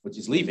 which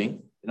is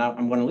leaving, and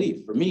I'm going to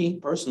leave. For me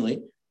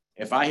personally,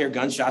 if I hear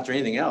gunshots or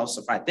anything else,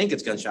 if I think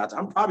it's gunshots,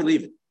 I'm probably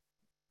leaving.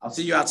 I'll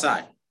see you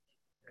outside.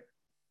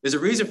 There's a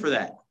reason for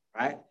that,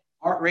 right?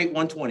 Heart rate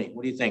 120.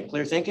 What do you think?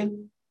 Clear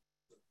thinking?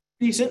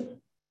 Decent.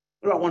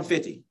 What about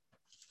 150?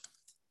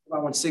 What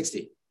about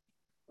 160?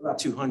 What about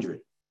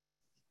 200?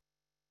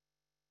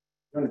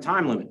 You're on a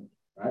time limit,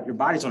 right? Your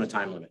body's on a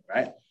time limit,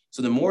 right?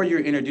 So the more you're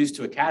introduced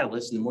to a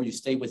catalyst and the more you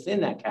stay within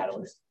that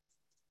catalyst,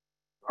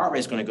 your heart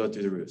rate's going to go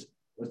through the roof.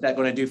 What's that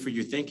going to do for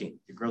your thinking,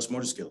 your gross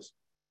motor skills?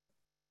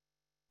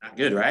 Not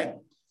good, right?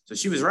 So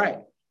she was right?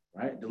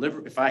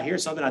 If I hear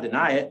something, I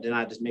deny it, then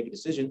I just make a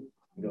decision.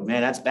 I go,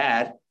 man, that's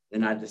bad.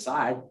 Then I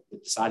decide,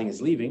 if deciding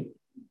is leaving,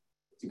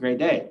 it's a great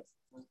day.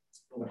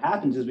 What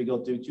happens is we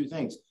go through 2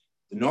 things.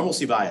 The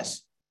normalcy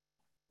bias.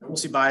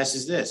 Normalcy bias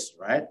is this,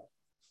 right?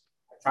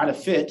 I try to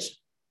fit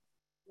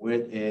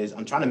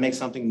I'm trying to make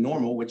something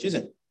normal, which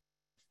isn't.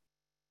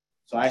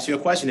 So I ask you a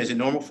question, is it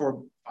normal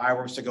for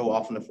fireworks to go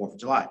off on the 4th of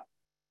July?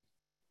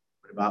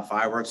 What about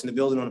fireworks in the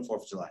building on the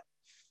 4th of July?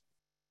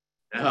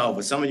 No,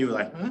 but some of you are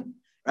like, huh?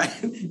 Right?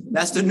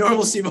 That's the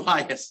normalcy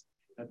bias.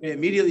 Okay,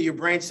 immediately your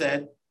brain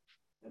said,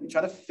 let me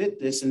try to fit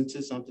this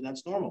into something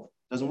that's normal.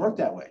 It doesn't work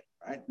that way,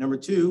 right? Number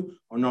 2,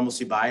 or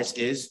normalcy bias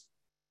is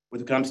when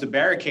it comes to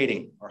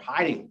barricading or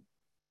hiding,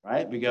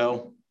 right? We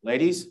go,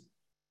 ladies,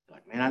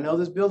 like, man, I know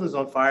this building's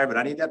on fire, but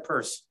I need that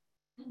purse.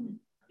 I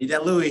need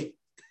that Louis,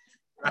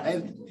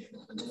 right?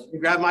 Let me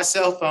grab my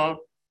cell phone.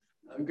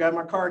 Let me grab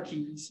my car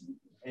keys.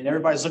 And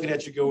everybody's looking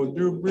at you going,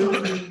 your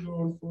building's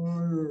on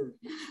fire.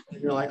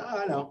 And you're like, oh,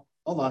 I know.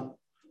 Hold on.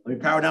 Let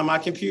me power down my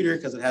computer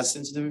because it has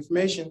sensitive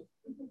information,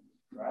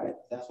 right?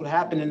 That's what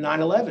happened in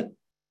 9/11.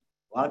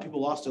 A lot of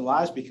people lost their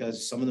lives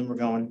because some of them were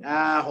going,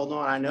 hold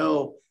on. I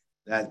know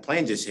that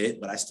plane just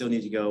hit, but I still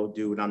need to go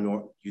do what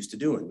I'm used to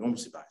doing,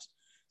 normalcy bias.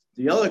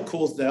 The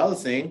other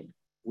thing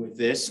with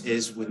this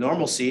is with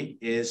normalcy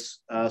is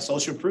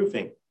social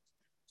proofing.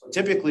 So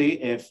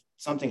typically, if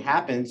something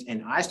happens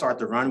and I start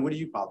to run, what are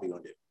you probably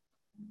going to do?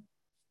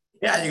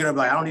 Yeah, you're going to be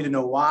like, I don't need to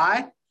know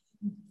why.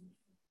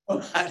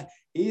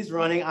 He's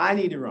running, I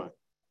need to run.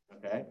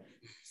 Okay.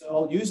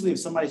 So usually if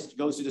somebody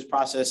goes through this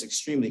process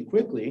extremely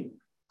quickly,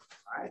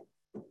 right,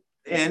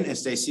 then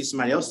if they see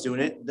somebody else doing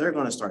it, they're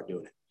going to start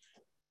doing it.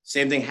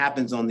 Same thing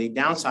happens on the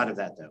downside of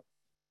that, though.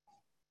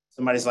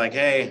 Somebody's like,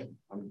 hey,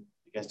 I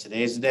guess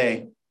today's the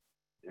day.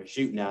 They're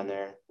shooting down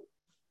there.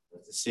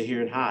 Let's just sit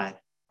here and hide.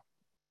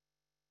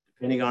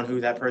 Depending on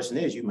who that person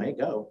is, you might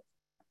go. All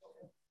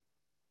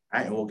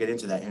right, and we'll get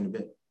into that in a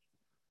bit.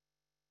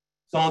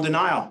 So on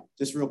denial,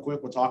 just real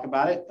quick, we'll talk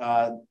about it.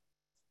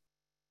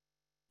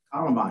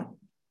 Columbine.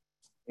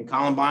 In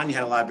Columbine, you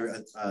had a library,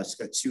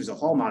 she was a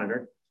hall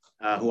monitor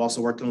who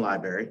also worked in the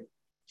library.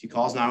 She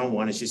calls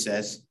 911 and she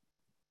says,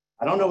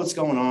 I don't know what's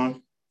going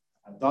on.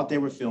 I thought they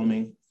were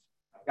filming.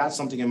 I've got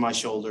something in my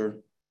shoulder.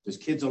 There's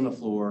kids on the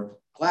floor.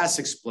 Glass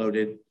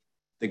exploded.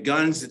 The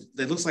guns,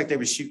 it looks like they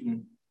were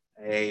shooting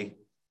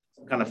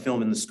some kind of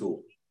film in the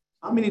school.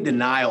 How many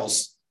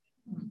denials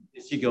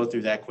did she go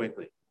through that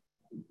quickly?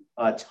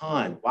 A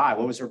ton. Why?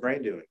 What was her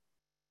brain doing?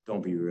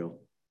 Don't be real.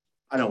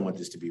 I don't want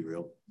this to be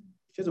real.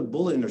 She has a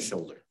bullet in her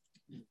shoulder.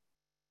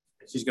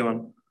 And she's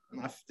going,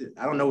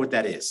 I don't know what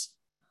that is.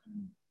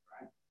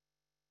 Right?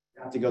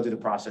 You have to go through the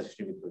process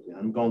extremely quickly.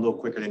 I'm going a little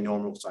quicker than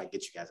normal so I can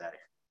get you guys out of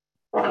here.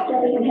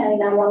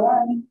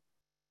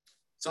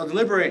 So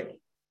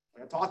deliberate,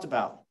 like I talked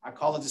about. I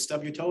call it the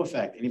stub your toe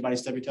effect. Anybody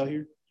stub your toe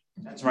here?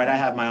 That's right. I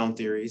have my own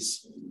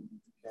theories.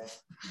 Okay.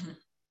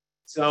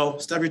 So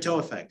stub your toe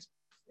effect.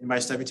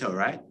 Anybody stub your toe,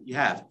 right? You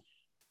have.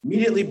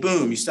 Immediately,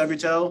 boom, you stub your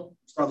toe,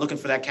 start looking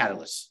for that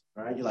catalyst,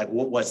 right? You're like,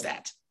 what was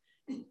that?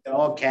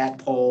 Dog, cat,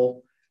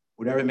 pole,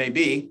 whatever it may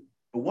be.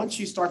 But once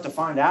you start to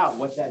find out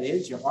what that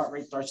is, your heart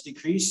rate starts to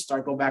decrease,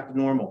 start go back to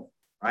normal,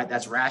 right?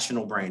 That's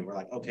rational brain. We're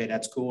like, okay,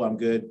 that's cool, I'm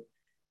good.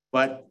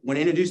 But when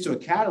introduced to a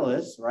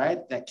catalyst,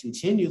 right, that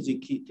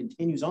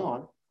continues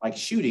on, like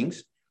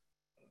shootings,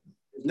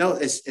 no,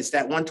 it's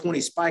that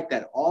 120 spike,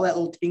 that all that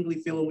little tingly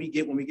feeling we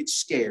get when we get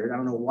scared. I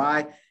don't know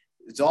why.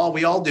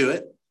 We all do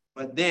it,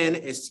 but then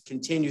it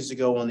continues to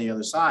go on the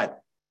other side,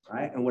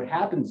 right? And what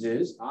happens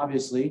is,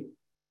 obviously,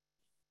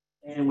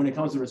 and when it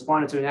comes to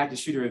responding to an active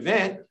shooter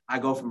event, I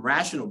go from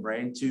rational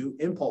brain to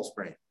impulse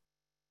brain.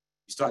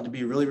 You start to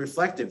be really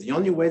reflective. The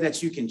only way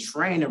that you can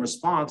train a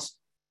response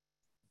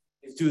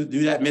is to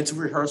do that mental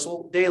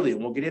rehearsal daily,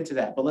 and we'll get into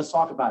that. But let's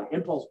talk about it.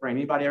 Impulse brain.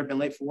 Anybody ever been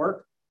late for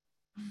work?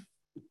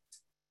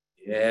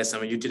 Yeah,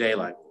 some of you today,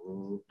 like,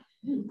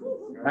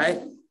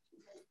 right?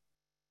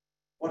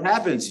 What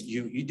happens?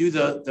 You do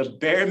the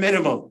bare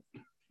minimum.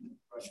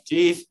 Brush your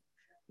teeth,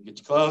 you get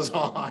your clothes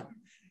on, you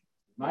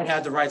might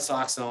have the right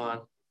socks on,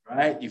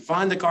 right? You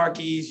find the car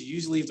keys, you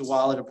usually leave the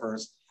wallet or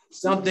purse.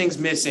 Something's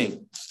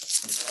missing.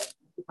 That's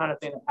the kind of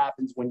thing that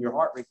happens when your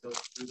heart rate goes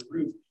through the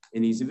roof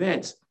in these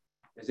events,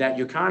 is that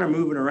you're kind of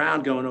moving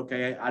around going,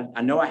 okay,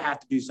 I know I have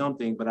to do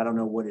something, but I don't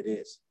know what it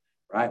is,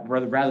 right?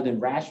 Rather than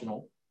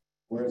rational,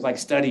 where it's like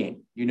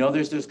studying. You know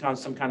there's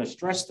some kind of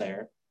stress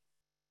there,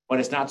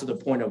 but it's not to the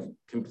point of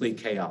complete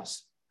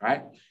chaos,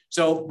 right?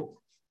 So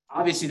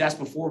obviously that's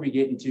before we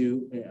get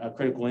into a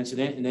critical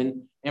incident, and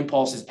then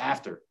impulse is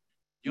after.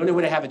 The only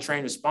way to have a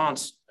trained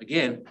response,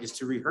 again, is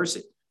to rehearse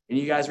it.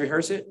 Any of you guys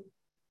rehearse it?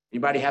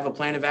 Anybody have a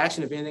plan of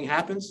action if anything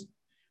happens?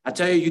 I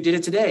tell you, you did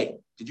it today.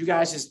 Did you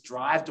guys just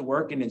drive to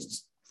work and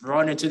just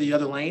run into the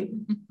other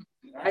lane,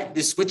 right?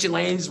 Just switching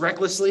lanes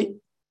recklessly?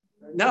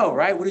 No,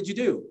 right? What did you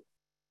do?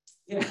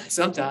 Yeah,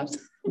 sometimes.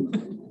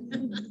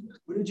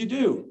 What did you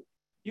do?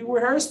 You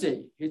rehearsed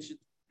it.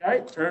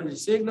 Right? Turn the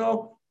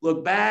signal,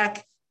 look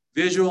back,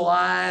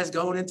 visualize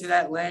going into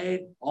that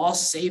lane, all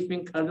safe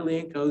and cuddly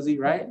and cozy,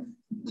 right?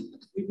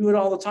 We do it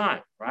all the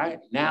time, right?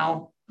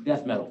 Now,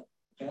 death metal,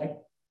 okay?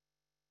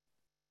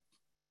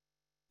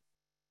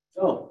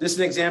 So this is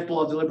an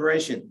example of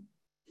deliberation.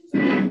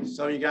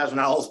 Some of you guys are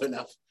not old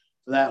enough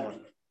for that one.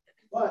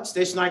 But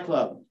Station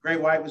Nightclub,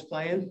 Great White was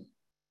playing.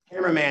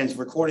 Cameraman's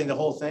recording the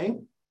whole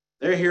thing.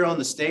 They're here on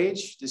the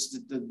stage. This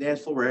is the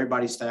dance floor where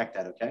everybody's stacked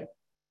at, okay?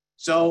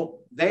 So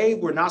they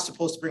were not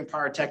supposed to bring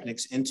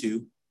pyrotechnics into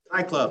the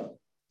nightclub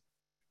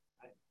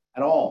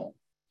at all.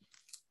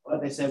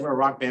 But they said, we're a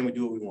rock band, we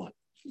do what we want.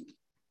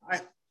 All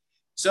right.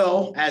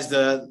 So as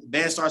the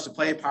band starts to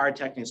play,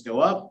 pyrotechnics go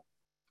up,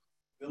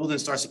 building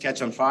starts to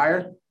catch on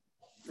fire.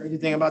 Crazy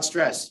thing about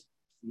stress.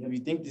 You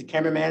think the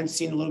cameraman's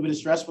seen a little bit of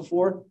stress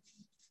before?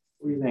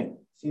 What do you think?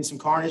 Seen some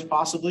carnage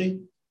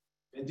possibly?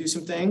 Been through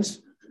some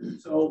things?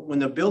 So when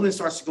the building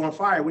starts to go on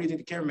fire, what do you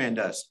think the cameraman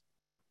does?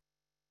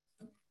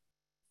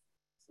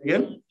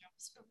 Again?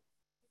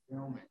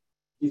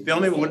 You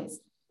film it? What, do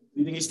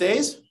you think he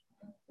stays?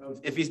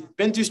 If he's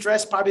been through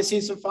stress, probably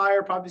seen some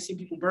fire, probably seen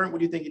people burn, what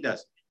do you think he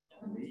does?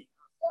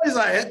 He's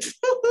like,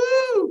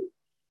 woo-hoo!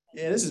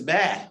 Yeah, this is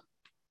bad.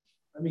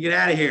 Let me get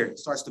out of here.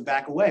 Starts to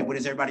back away. What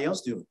is everybody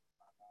else doing?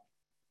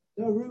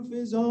 The roof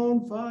is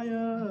on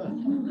fire.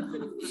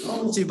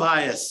 Novelty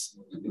bias.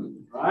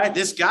 Right?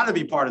 This got to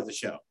be part of the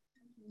show.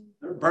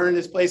 They're burning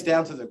this place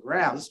down to the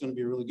ground. This is going to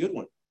be a really good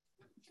one.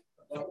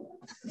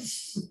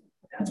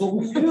 That's what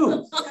we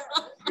do.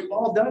 We've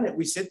all done it.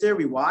 We sit there,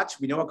 we watch,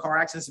 we know a car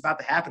accident's about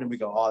to happen, and we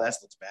go, oh, that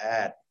looks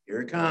bad.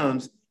 Here it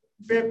comes.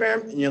 Bam,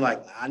 bam. And you're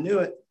like, I knew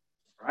it.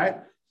 Right?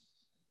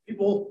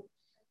 People,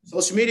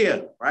 social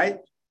media, right?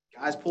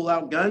 Guys pull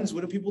out guns.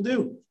 What do people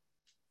do?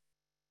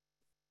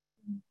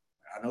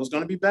 I know it's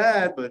going to be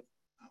bad, but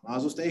I might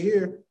as well stay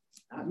here.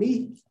 Not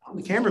me. I'm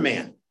the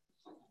cameraman.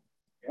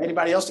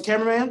 Anybody else the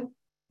cameraman?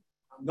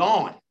 I'm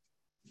gone.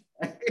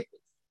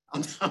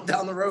 I'm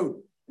down the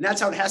road. And that's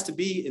how it has to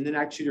be in the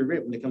active shooter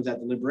event when it comes out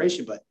to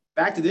deliberation. But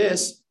back to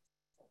this.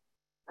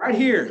 Right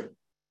here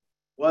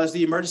was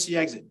the emergency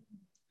exit.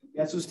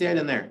 Guess who's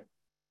standing there?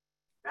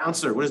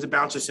 Bouncer. What does the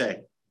bouncer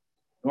say?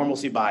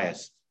 Normalcy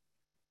bias.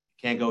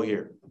 Can't go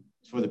here.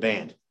 It's for the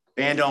band.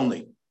 Band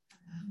only.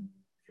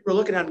 People are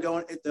looking at him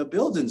going, the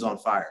building's on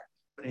fire.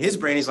 But in his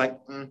brain, he's like,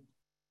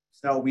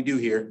 that's not what we do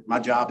here. My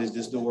job is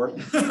this door.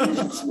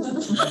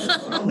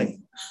 Only.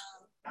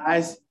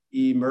 Guys,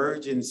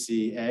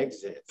 emergency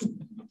exit.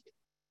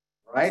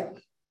 Right?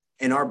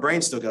 And our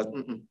brain still goes,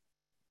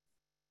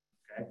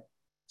 Okay.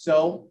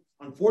 So,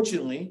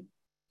 unfortunately,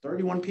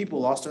 31 people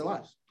lost their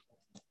lives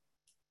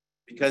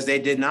because they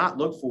did not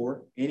look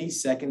for any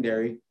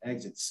secondary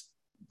exits.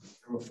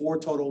 There were 4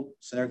 total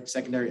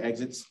secondary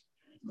exits.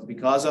 But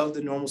because of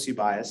the normalcy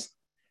bias,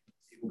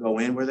 people go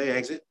in where they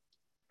exit,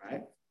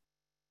 right?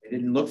 They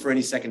didn't look for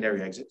any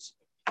secondary exits,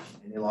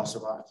 and they lost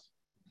their lives.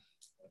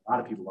 A lot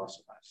of people lost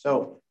their lives.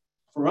 So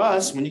for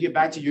us, when you get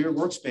back to your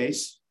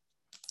workspace,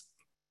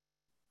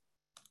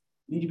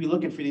 you need to be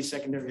looking for these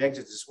secondary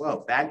exits as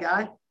well. Bad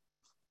guy,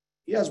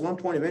 he has one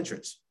point of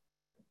entrance.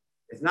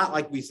 It's not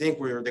like we think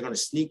they're going to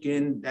sneak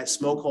in that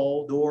smoke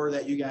hole door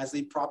that you guys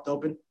leave propped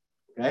open.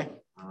 Okay?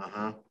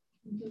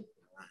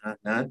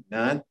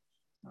 None.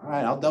 All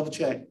right, I'll double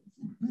check.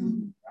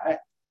 All right.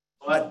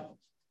 But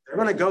they're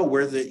going to go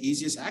where the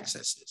easiest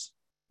access is.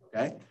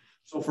 Okay?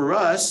 So for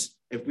us,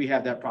 if we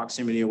have that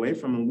proximity away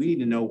from them, we need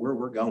to know where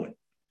we're going.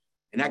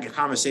 And that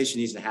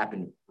conversation needs to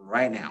happen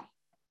right now.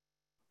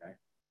 Okay?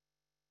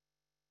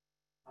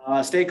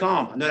 Stay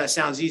calm. I know that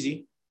sounds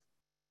easy.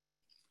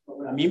 But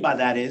what I mean by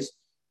that is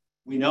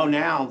we know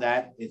now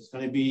that it's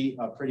going to be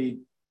a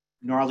pretty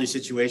gnarly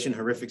situation,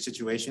 horrific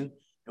situation,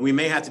 and we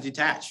may have to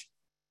detach.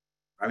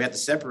 Right? We have to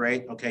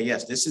separate. Okay,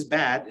 yes, this is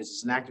bad. This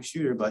is an active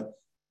shooter, but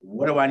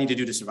what do I need to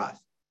do to survive?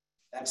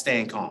 That's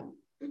staying calm.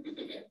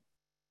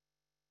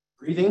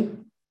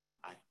 Breathing.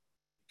 I'm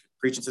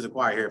preaching to the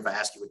choir here if I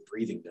ask you what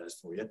breathing does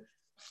for you.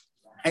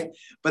 Right?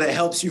 But it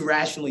helps you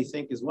rationally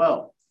think as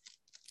well.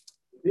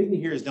 The big thing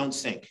here is don't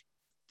sink.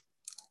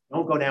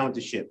 Don't go down with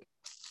the ship.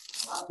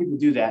 A lot of people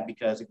do that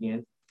because,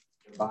 again,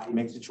 their body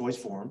makes the choice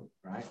for them,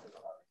 right?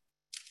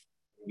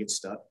 You get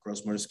stuck,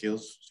 gross motor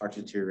skills start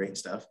to deteriorate and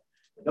stuff.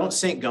 But don't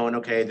sink going,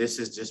 okay, this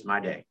is just my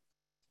day.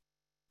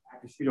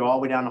 Active shooter all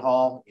the way down the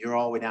hall, you're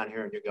all the way down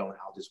here and you're going,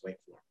 I'll just wait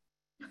for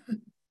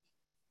him.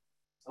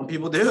 Some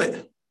people do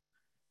it.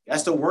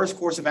 That's the worst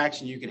course of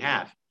action you can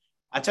have.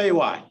 I tell you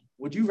why.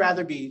 Would you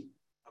rather be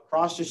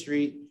across the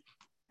street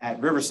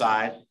at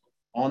Riverside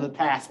on the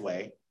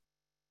pathway,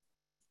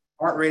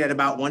 heart rate at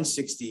about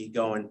 160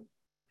 going,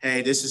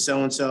 hey, this is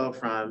so-and-so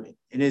from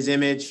In His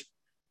Image.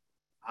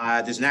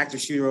 There's an active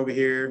shooter over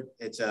here.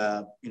 It's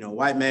a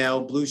white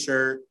male, blue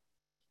shirt,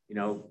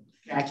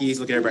 khakis.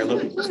 Look at everybody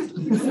looking.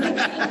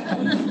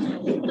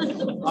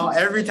 Oh,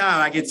 every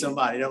time I get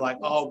somebody, they're like,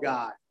 oh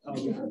God.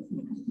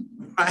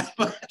 Right?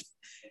 But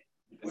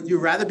would you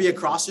rather be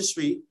across the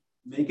street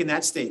making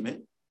that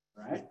statement,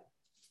 right?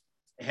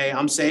 Hey,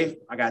 I'm safe.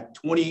 I got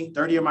 20,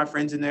 30 of my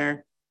friends in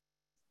there.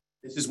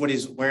 This is what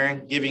he's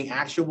wearing, giving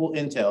actual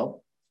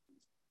intel.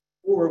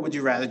 Or would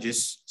you rather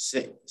just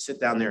sit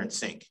down there and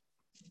sink?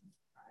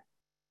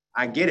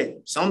 I get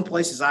it. Some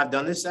places I've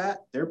done this at,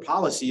 their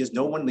policy is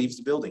no one leaves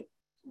the building.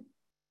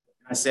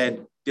 I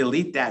said,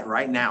 delete that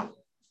right now.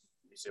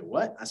 They said,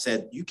 what? I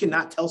said, you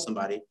cannot tell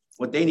somebody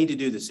what they need to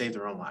do to save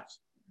their own lives.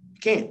 You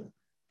can't.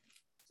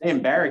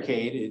 Saying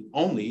barricade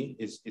only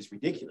is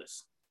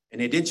ridiculous. And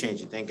they did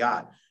change it, thank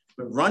God.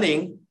 But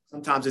running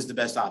sometimes is the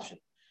best option.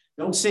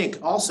 Don't sink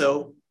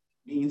also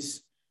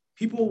means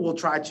people will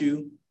try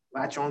to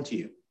latch onto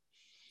you.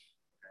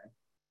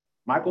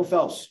 Michael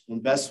Phelps, one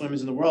of the best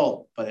swimmers in the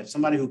world, but if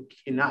somebody who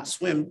cannot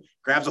swim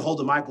grabs a hold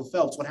of Michael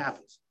Phelps, what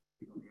happens?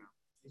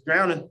 He's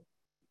drowning.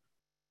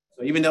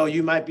 So even though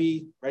you might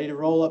be ready to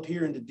roll up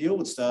here and to deal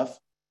with stuff,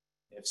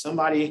 if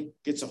somebody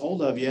gets a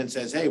hold of you and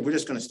says, hey, we're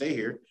just going to stay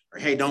here, or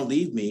hey, don't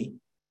leave me,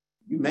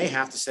 you may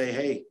have to say,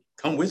 hey,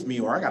 come with me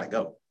or I got to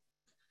go.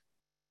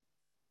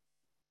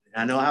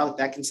 And I know how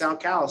that can sound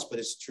callous, but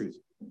it's the truth.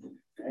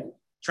 Okay?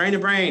 Train the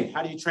brain.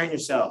 How do you train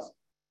yourself?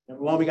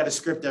 Number one, we got to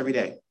script every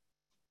day.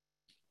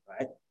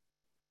 Right?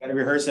 Got to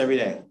rehearse every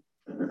day.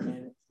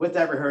 And with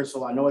that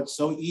rehearsal, I know it's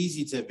so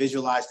easy to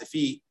visualize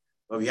defeat,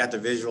 but we have to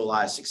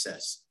visualize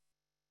success.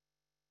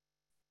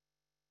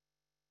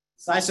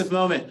 Decisive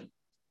moment.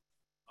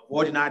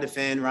 Avoid, deny,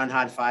 defend, run,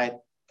 hide, fight.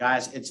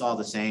 Guys, it's all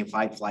the same.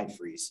 Fight, flight,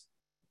 freeze.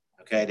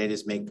 Okay, they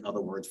just make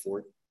other words for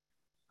it.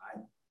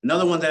 Right?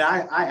 Another one that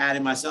I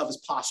added myself is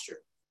posture.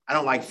 I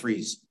don't like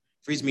freeze.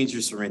 Freeze means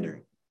you're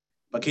surrendering.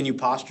 But can you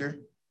posture?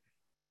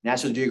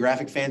 National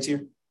Geographic fans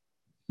here?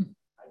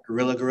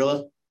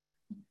 Gorilla.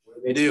 What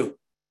do they do?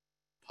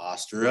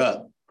 Posture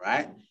up,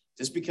 right?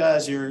 Just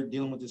because you're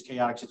dealing with this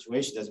chaotic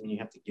situation doesn't mean you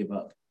have to give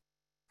up,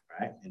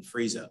 right? And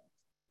freeze up.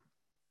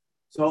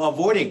 So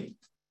avoiding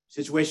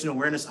situational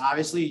awareness,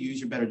 obviously, use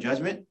your better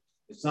judgment.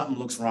 If something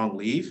looks wrong,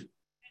 leave.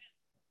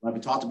 Like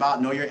we talked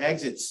about, know your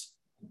exits.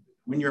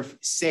 When you're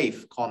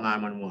safe, call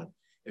 911.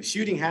 If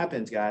shooting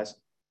happens, guys,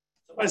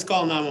 somebody's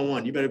calling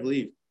 911. You better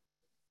believe.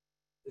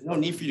 There's no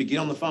need for you to get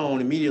on the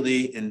phone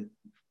immediately and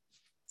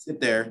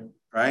sit there,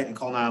 right, and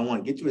call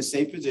 911. Get to a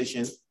safe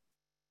position,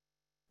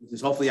 which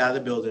is hopefully out of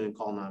the building, and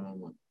call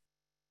 911.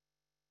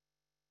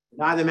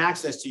 Deny them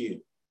access to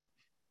you.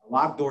 A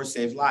locked door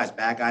saves lives.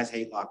 Bad guys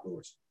hate locked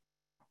doors.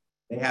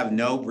 They have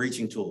no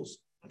breaching tools,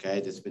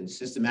 okay? That's been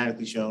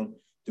systematically shown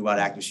throughout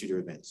active shooter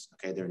events,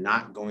 okay? They're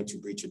not going to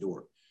breach a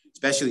door,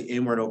 especially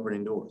inward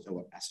opening doors. So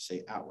I have to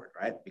say outward,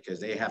 right?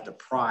 Because they have to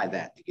pry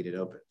that to get it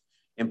open.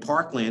 In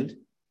Parkland,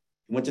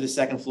 he went to the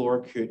second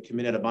floor,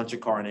 committed a bunch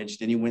of carnage.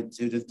 Then he went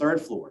to the third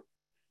floor.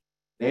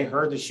 They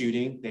heard the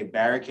shooting. They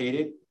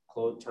barricaded,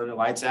 turned the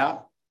lights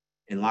out,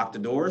 and locked the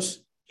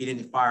doors. He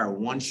didn't fire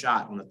one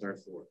shot on the third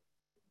floor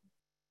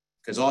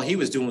because all he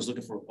was doing was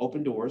looking for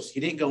open doors. He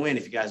didn't go in,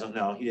 if you guys don't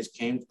know. He just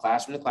came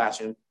classroom to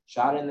classroom,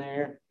 shot in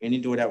there, any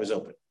door that was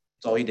open.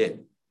 That's all he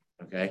did,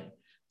 okay?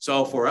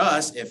 So for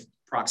us, if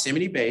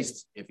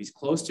proximity-based, if he's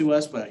close to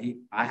us, but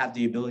I have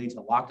the ability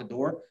to lock the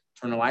door,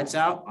 turn the lights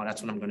out, oh,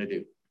 that's what I'm going to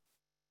do.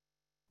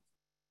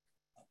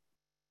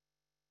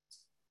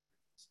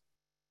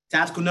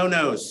 Tactical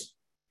no-nos.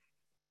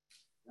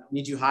 That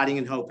means you hiding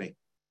and hoping.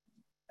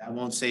 That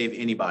won't save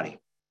anybody,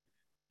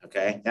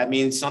 okay? That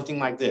means something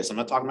like this. I'm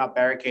not talking about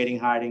barricading,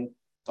 hiding.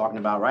 I'm talking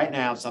about right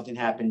now, something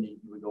happened, you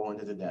would go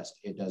into the desk.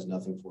 It does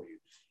nothing for you.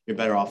 You're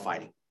better off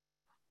fighting.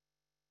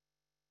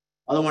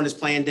 Other one is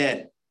playing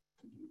dead.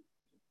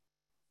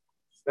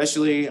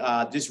 Especially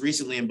just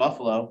recently in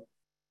Buffalo,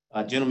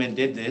 a gentleman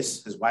did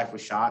this. His wife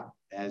was shot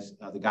as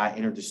the guy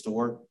entered the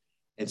store.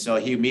 And so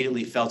he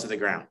immediately fell to the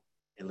ground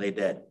and lay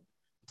dead,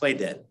 played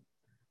dead.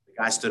 The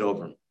guy stood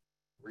over him,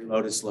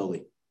 reloaded slowly,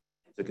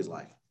 and took his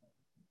life.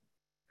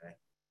 Okay.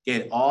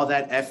 Again, all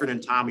that effort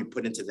and time we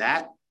put into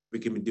that, we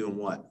can be doing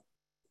what?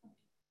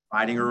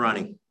 Fighting or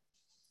running.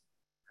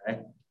 Okay.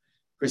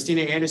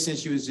 Christina Anderson,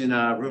 she was in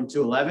room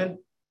 211.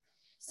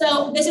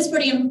 So this is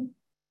pretty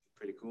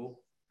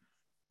cool.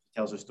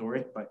 Tells her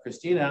story, but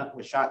Christina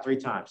was shot 3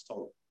 times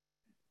total.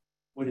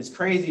 What is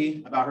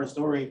crazy about her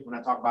story, when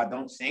I talk about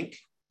don't sink,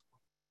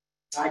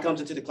 guy comes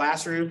into the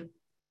classroom,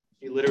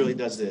 he literally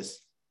does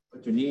this.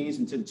 Put your knees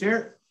into the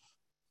chair,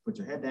 put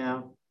your head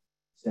down,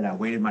 said, I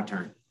waited my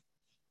turn.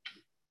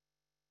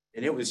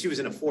 And she was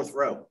in the 4th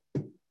row.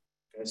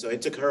 Okay, so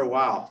it took him a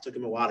while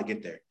to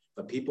get there,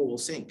 but people will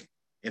sink.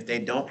 If they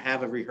don't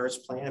have a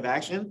rehearsed plan of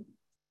action,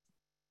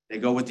 they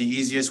go with the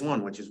easiest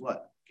one, which is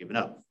what? Giving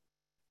up,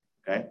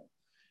 okay?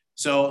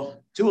 So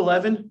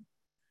 211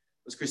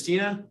 was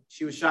Christina.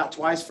 She was shot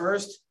twice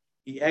first.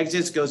 He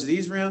exits, goes to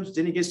these rooms.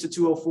 Then he gets to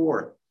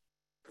 204.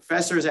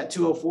 Professor is at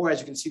 204. As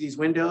you can see these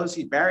windows,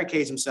 he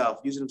barricades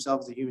himself, using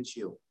himself as a human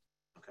shield,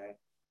 okay?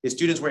 His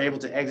students were able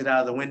to exit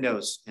out of the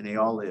windows, and they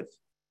all lived.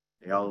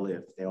 They all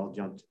lived. They all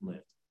jumped and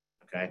lived,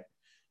 okay?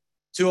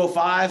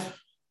 205,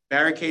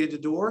 barricaded the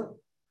door.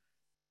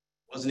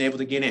 Wasn't able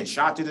to get in.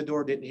 Shot through the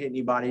door, didn't hit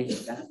anybody.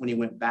 That's when he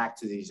went back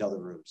to these other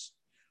rooms.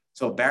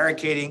 So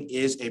barricading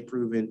is a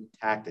proven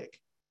tactic.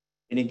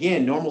 And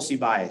again, normalcy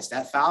bias.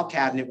 That file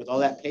cabinet with all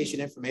that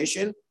patient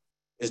information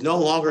is no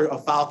longer a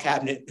file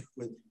cabinet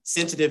with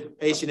sensitive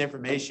patient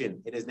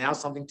information. It is now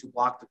something to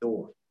block the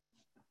door.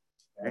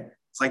 Okay?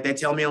 It's like they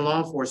tell me in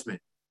law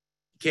enforcement,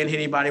 you can't hit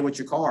anybody with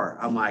your car.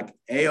 I'm like,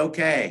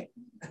 A-okay,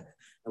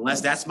 unless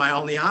that's my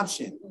only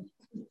option.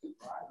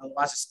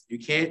 Otherwise, you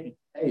can't,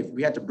 hey, if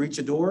we have to breach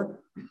a door,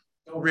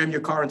 don't ram your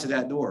car into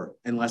that door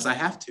unless I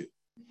have to.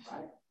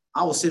 Right?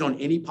 I will sit on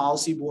any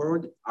policy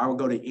board. I will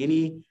go to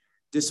any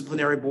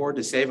disciplinary board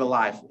to save a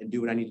life and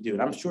do what I need to do.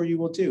 And I'm sure you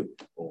will too.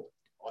 Well,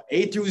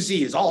 A through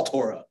Z is all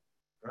Torah,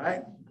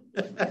 right?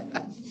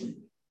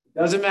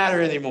 Doesn't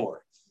matter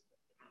anymore.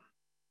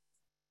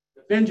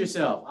 Defend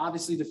yourself.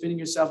 Obviously, defending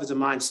yourself is a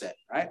mindset,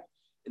 right?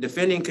 And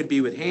defending could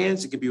be with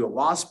hands. It could be with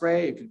wasp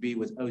spray. It could be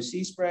with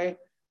OC spray.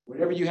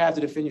 Whatever you have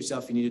to defend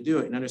yourself, you need to do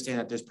it and understand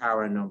that there's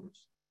power in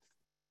numbers.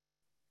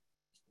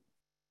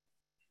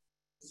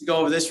 Let's go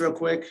over this real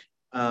quick.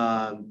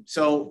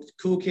 So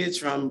cool kids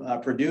from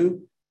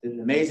Purdue did an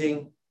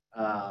amazing,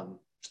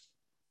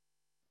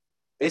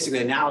 basically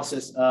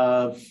analysis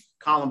of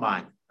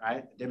Columbine,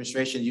 right? A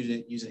demonstration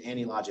using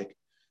anti-logic.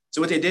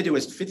 So what they did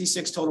was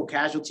 56 total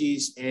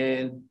casualties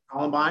in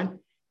Columbine.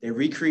 They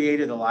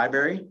recreated the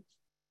library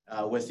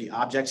with the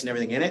objects and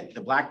everything in it.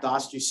 The black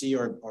dots you see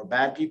are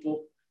bad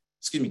people,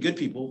 excuse me, good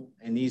people,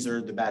 and these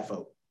are the bad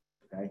folk,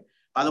 okay?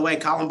 By the way,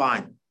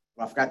 Columbine,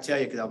 well, I forgot to tell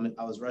you because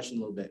I was rushing a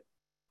little bit.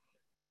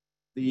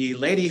 The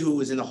lady who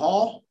was in the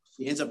hall,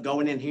 she ends up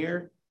going in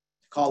here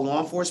to call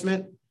law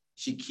enforcement.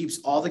 She keeps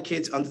all the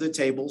kids under the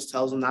tables,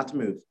 tells them not to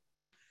move.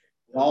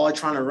 They all are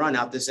trying to run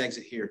out this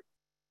exit here.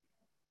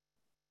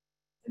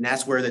 And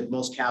that's where the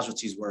most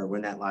casualties were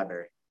in that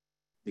library,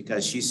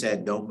 because she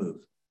said, don't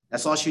move.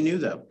 That's all she knew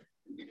though.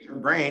 Her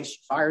brain,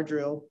 fire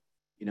drill,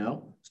 you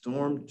know,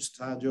 storm,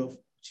 style drill,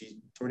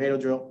 tornado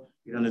drill,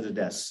 get under the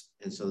desks.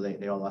 And so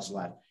they all lost a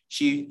life.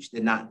 She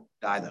did not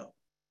die though.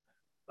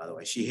 By the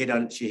way, she hid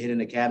in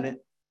the cabinet.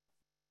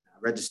 I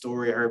read the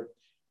story, her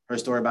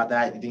story about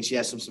that. You think she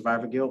has some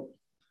survivor guilt?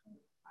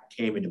 I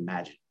can't even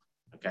imagine,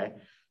 okay?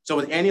 So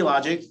with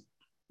anti-logic,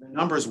 the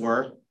numbers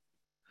were,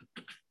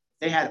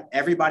 they had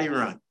everybody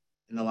run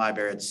in the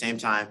library at the same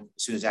time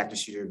as soon as active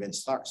shooter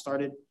events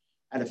started.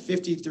 Out of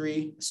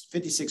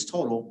 56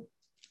 total,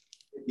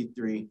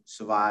 53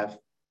 survive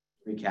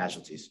 3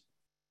 casualties.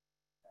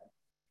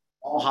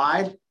 All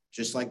hide,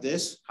 just like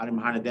this, hiding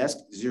behind a desk,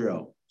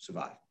 0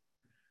 survive.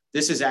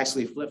 This is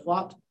actually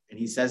flip-flopped, and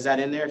he says that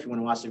in there. If you want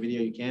to watch the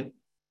video, you can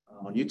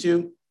on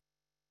YouTube.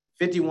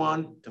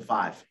 51 to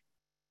 5.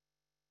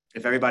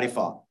 If everybody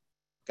fought.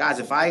 Guys,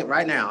 if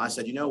right now, I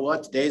said, you know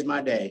what, today's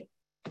my day,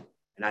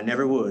 and I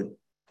never would,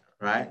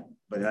 right?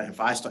 But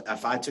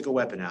if I took a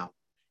weapon out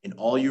and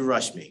all you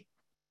rushed me,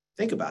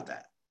 think about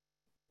that.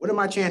 What are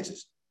my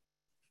chances?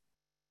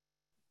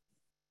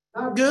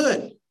 Not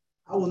good.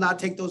 I will not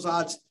take those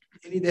odds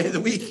any day of the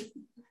week.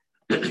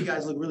 You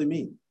guys look really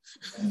mean.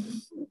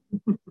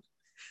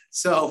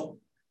 So,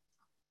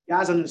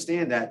 guys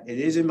understand that it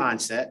is a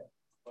mindset,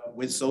 but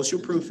with social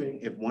proofing,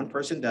 if one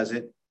person does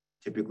it,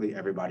 typically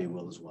everybody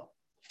will as well.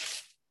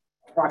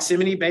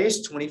 Proximity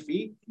based, 20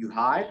 feet, you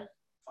hide.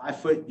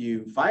 5 foot,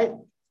 you fight.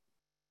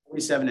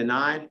 47 to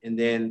 9, and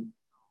then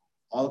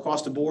all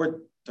across the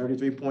board,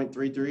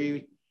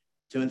 33.33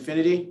 to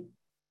infinity,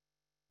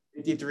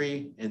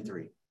 53 and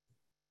 3.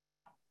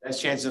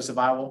 Best chances of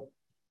survival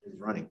is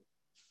running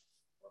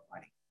or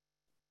fighting.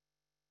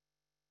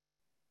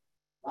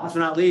 Last but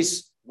not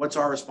least, what's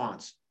our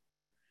response?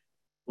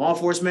 Law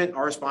enforcement,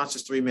 our response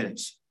is 3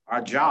 minutes.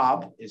 Our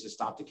job is to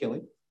stop the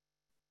killing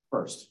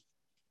first.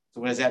 So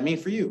what does that mean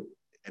for you?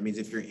 That means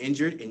if you're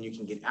injured and you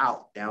can get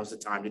out, now's the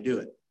time to do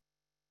it.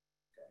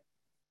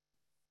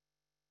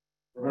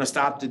 We're going to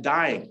stop the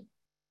dying.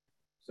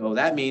 So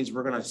that means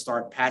we're going to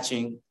start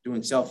patching,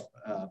 doing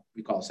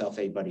we call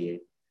self-aid, buddy aid,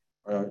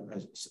 or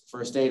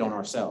first aid on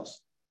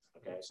ourselves.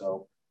 Okay,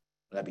 so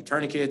that'd be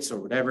tourniquets or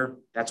whatever.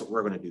 That's what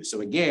we're going to do.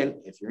 So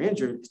again, if you're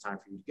injured, it's time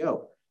for you to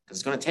go because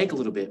it's going to take a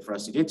little bit for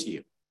us to get to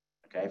you.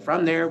 Okay,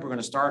 from there, we're going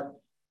to start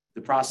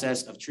the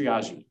process of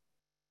triaging.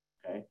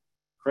 Okay,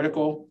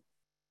 critical,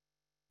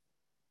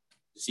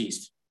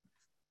 deceased.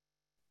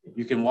 If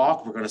you can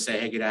walk, we're going to say,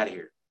 hey, get out of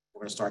here.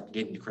 We're going to start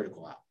getting the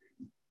critical out.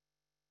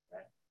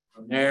 Okay.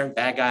 From there,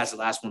 bad guy's the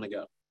last one to go.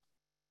 All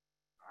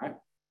right.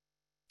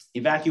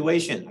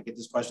 Evacuation. I get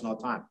this question all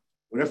the time.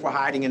 What if we're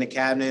hiding in a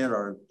cabinet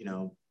or,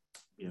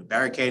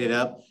 barricaded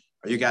up?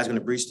 Are you guys going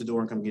to breach the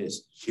door and come get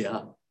us?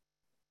 Yeah.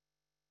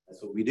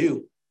 That's what we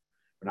do.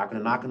 We're not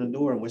going to knock on the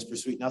door and whisper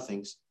sweet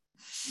nothings.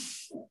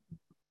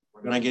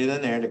 We're going to get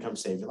in there to come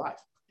save your life,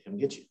 to come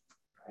get you.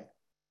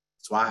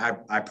 That's why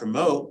I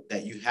promote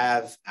that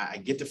I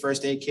get the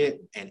first aid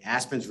kit, and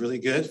aspirin's really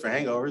good for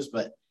hangovers,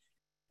 but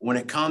when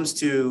it comes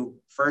to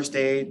first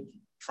aid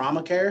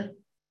trauma care,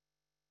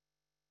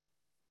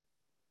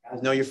 you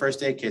guys know your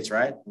first aid kits,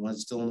 right? The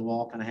ones still on the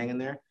wall kind of hanging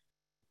there.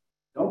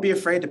 Don't be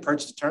afraid to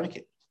purchase a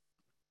tourniquet,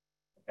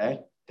 okay?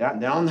 They're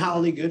not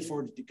only good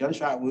for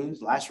gunshot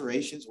wounds,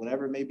 lacerations,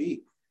 whatever it may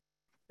be.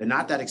 They're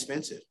not that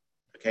expensive,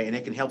 okay? And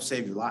it can help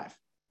save your life.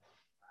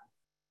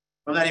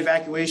 From that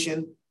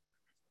evacuation,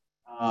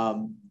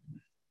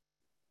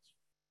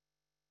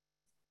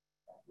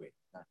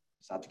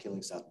 stop the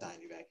killing, stop dying,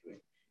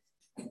 evacuate.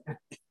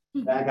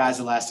 Bad guys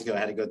are last to go. I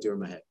had to go through in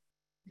my head.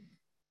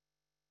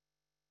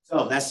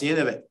 So that's the end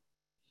of it.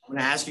 I'm going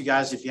to ask you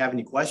guys if you have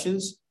any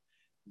questions.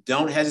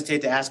 Don't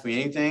hesitate to ask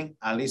me anything.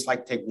 I at least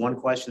like to take one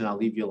question and I'll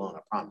leave you alone, I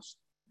promise.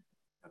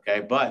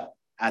 Okay, but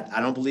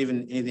I don't believe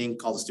in anything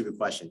called a stupid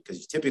question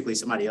because typically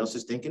somebody else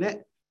is thinking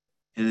it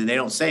and then they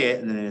don't say it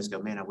and then they just go,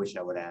 man, I wish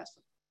I would have asked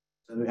them.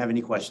 So do you have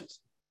any questions?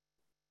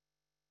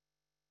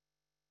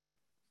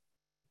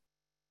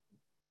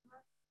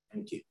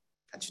 Thank you.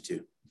 Got you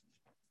too.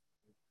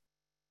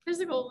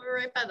 Physical, we're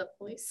right by the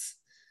police.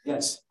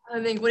 Yes.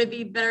 I think, would it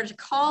be better to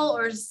call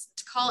or just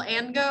to call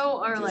and go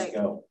or just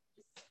go?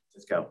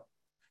 Just go.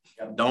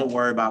 Don't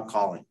worry about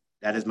calling.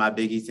 That is my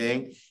biggie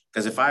thing.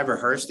 Because if I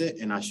rehearsed it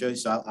and I show you,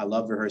 so I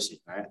love rehearsing.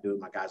 Right? I do it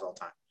with my guys all the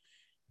time.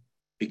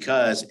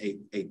 Because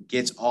it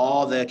gets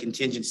all the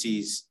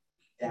contingencies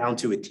down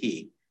to a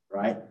T,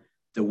 right?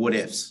 The what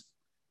ifs.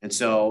 And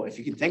so if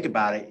you can think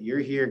about it, you're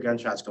here,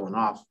 gunshots going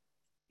off.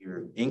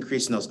 You're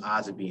increasing those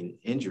odds of being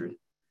injured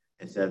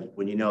instead of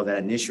when you know that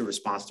initial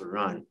response to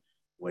run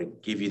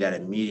would give you that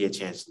immediate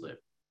chance to live.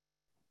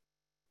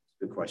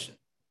 Good question.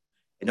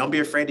 And don't be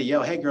afraid to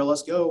yell, hey, girl,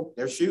 let's go.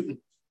 They're shooting,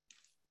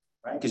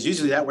 right? Because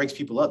usually that wakes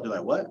people up. They're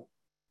like, what?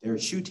 They're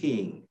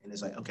shooting. And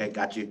it's like, okay,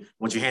 got you.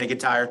 Want your hand to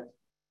get tired?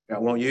 I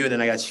want you, and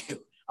then I got you.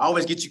 I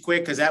always get you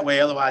quick because that way,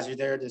 otherwise you're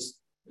there just.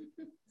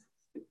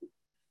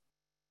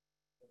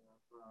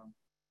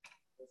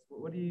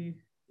 What do you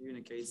do in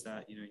a case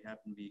that, you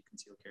happen to be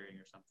concealed carrying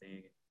or something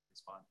and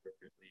respond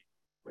appropriately?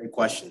 Great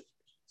question.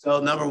 So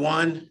number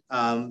one,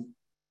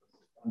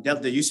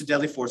 the use of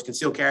deadly force,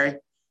 concealed carry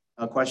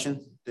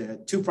question,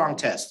 the two-pronged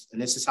test.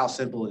 And this is how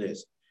simple it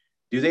is.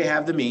 Do they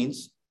have the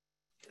means?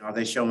 And are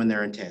they showing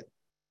their intent?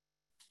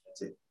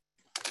 That's it.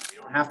 You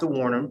don't have to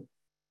warn them.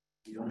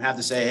 You don't have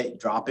to say, hey,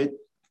 drop it.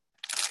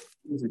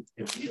 It's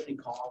immediately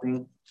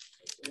causing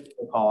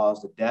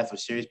cause the death or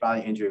serious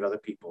bodily injury of other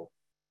people.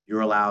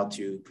 You're allowed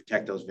to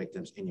protect those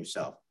victims and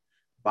yourself.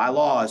 By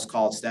law, it's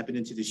called stepping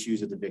into the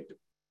shoes of the victim.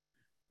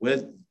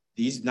 With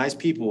these nice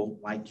people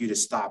like you to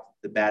stop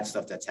the bad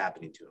stuff that's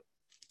happening to them.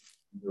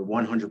 You're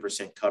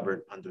 100%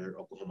 covered under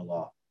Oklahoma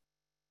law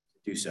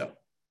to do so.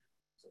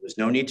 There's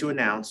no need to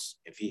announce.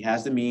 If he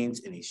has the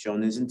means and he's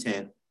shown his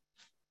intent,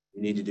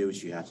 you need to do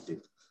what you have to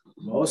do.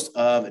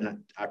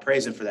 And I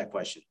praise him for that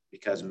question,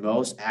 because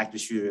most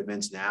active shooter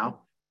events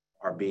now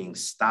are being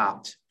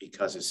stopped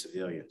because of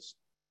civilians.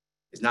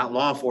 It's not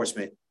law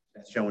enforcement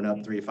that's showing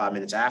up 3 to 5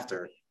 minutes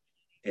after.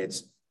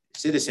 It's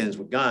citizens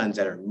with guns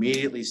that are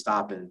immediately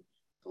stopping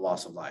the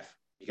loss of life.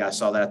 You guys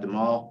saw that at the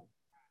mall,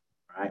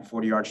 right?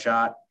 40-yard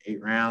shot,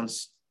 8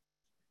 rounds.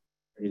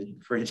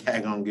 Pretty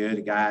daggone good.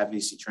 The guy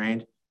obviously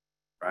trained,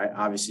 right?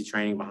 Obviously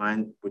training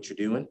behind what you're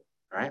doing,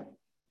 right?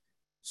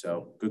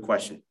 So good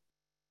question.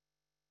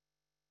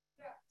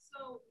 Yeah,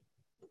 so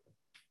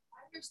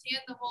I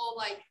understand the whole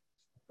like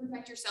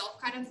protect yourself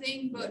kind of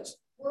thing, but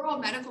we're all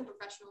medical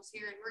professionals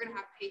here and we're gonna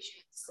have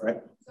patients. Right.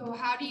 So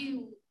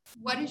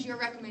what is your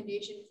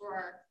recommendation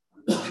for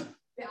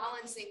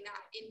balancing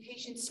that in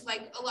patients?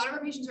 Like a lot of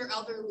our patients are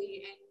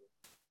elderly and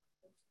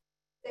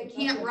they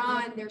can't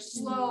run, they're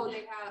slow,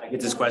 they have. I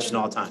get this question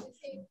all the time.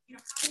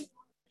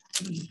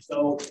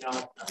 So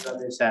I've done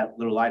this at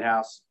Little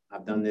Lighthouse.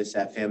 I've done this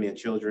at Family and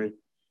Children.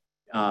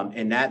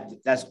 And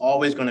that's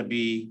always going to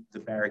be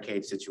the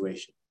barricade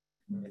situation.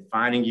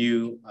 Finding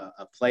you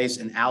a place,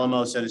 an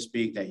Alamo, so to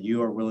speak, that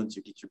you are willing to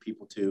get your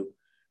people to,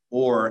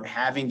 or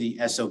having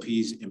the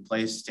SOPs in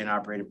place, standard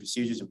operating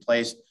procedures in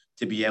place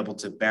to be able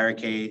to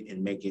barricade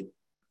and make it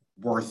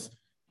worth,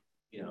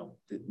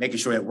 making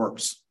sure it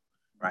works.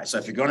 Right. So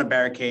if you're going to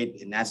barricade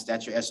and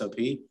that's your SOP,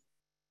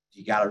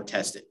 you got to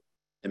test it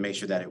to make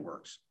sure that it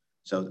works.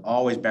 So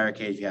always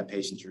barricade if you have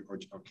patients or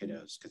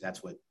kiddos, because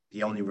that's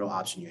the only real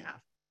option you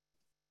have.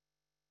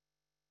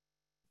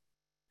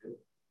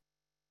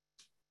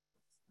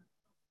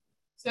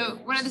 So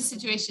one of the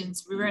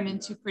situations we run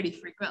into pretty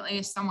frequently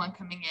is someone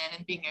coming in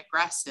and being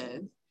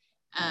aggressive,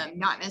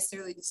 not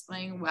necessarily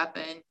displaying a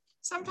weapon,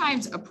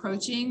 sometimes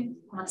approaching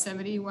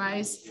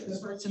proximity-wise the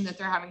person that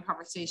they're having a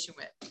conversation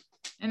with.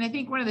 And I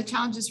think one of the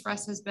challenges for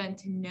us has been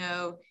to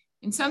know,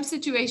 in some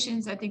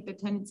situations, I think the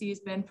tendency has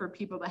been for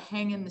people to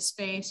hang in the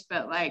space,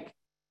 but like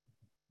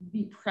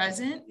be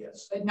present,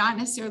 yes, but not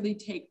necessarily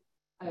take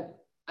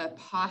a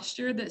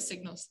posture that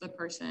signals to the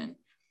person.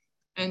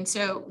 And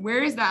so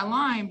where is that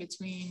line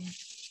between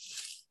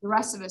the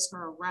rest of us who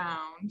are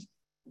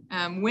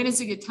around? When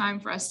is a good time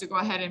for us to go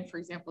ahead and, for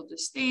example,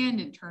 just stand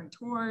and turn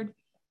toward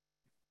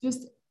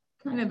just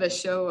kind of a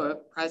show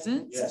of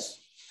presence? Yes.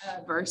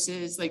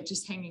 Versus like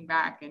just hanging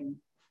back and.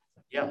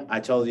 Yeah, I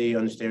totally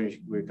understand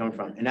where you're coming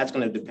from. And that's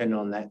going to depend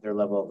on their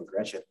level of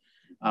aggression.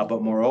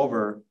 But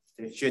moreover,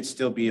 there should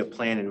still be a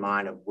plan in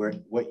mind of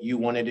what you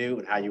want to do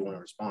and how you want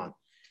to respond.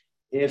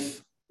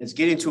 If it's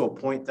getting to a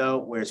point, though,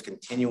 where it's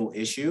continual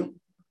issue,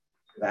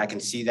 I can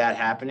see that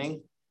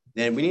happening,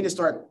 then we need to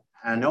start.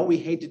 I know we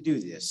hate to do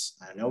this.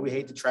 I know we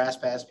hate to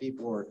trespass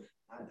people or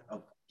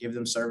give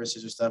them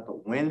services or stuff,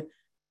 but when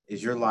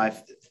is your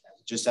life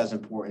just as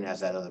important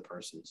as that other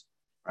person's,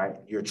 right?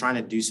 You're trying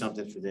to do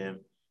something for them,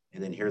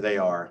 and then here they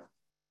are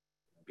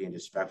being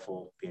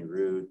disrespectful, being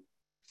rude.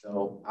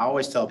 So I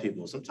always tell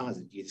people,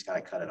 sometimes you just got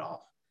to cut it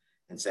off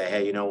and say,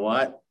 hey, you know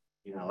what?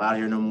 You're not allowed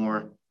here no more.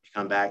 You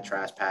come back,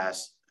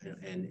 trespass,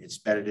 and it's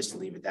better just to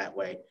leave it that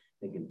way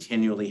than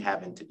continually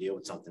having to deal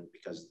with something,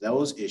 because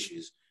those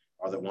issues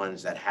are the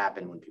ones that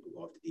happen when people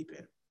go off the deep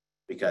end,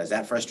 because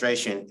that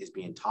frustration is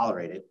being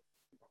tolerated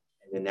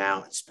and then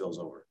now it spills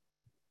over.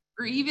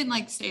 Or even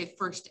like say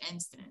first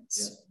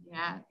instance.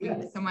 Yeah.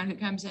 Someone who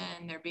comes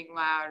in, they're being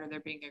loud or they're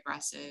being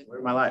aggressive.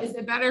 Where's my life? Is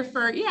it better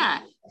for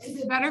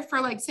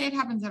like, say it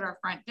happens at our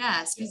front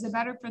desk, is it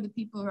better for the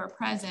people who are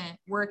present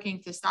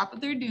working to stop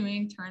what they're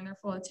doing, turn their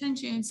full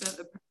attention so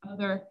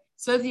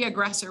the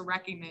aggressor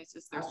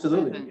recognizes their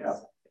Absolutely. presence? Yeah.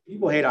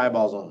 People hate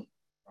eyeballs on them,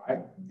 right?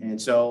 And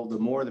so the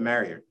more the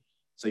merrier.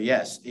 So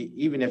yes,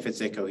 even if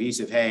it's a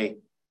cohesive, hey,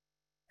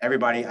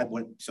 everybody,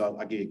 so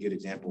I'll give you a good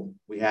example.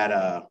 We had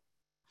I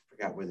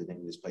forgot where the name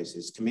of this place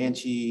is,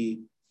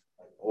 Comanche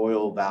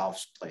Oil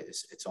Valves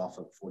place. It's off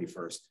of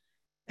 41st.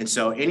 And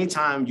so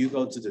anytime you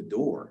go to the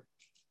door,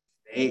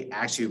 they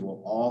actually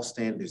will all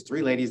stand. There's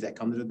 3 ladies that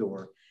come to the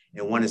door,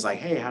 and one is like,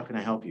 hey, how can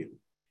I help you?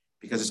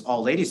 Because it's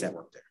all ladies that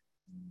work there.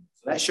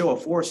 So that show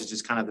of force is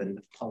just kind of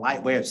the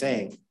polite way of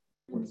saying,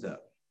 what's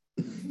up?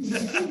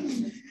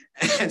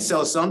 And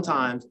so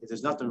sometimes, if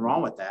there's nothing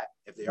wrong with that,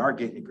 if they are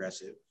getting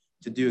aggressive,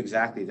 to do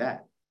exactly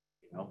that.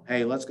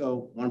 Hey, let's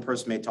go. One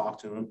person may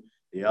talk to them,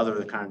 the other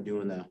are kind of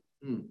doing the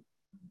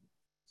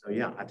So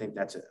yeah, I think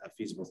that's a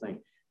feasible thing.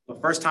 But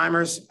first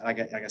timers, like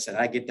I said,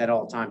 I get that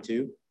all the time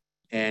too.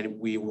 And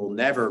we will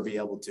never be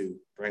able to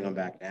bring them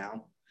back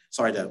down.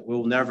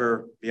 We'll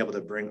never be able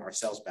to bring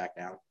ourselves back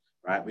down,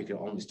 right? We can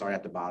only start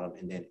at the bottom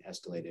and then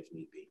escalate if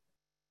need be,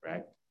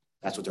 right?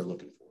 That's what they're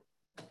looking for.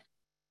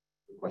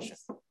 Good question.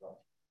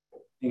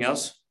 Anything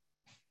else?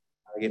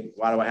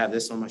 Why do I have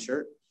this on my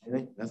shirt?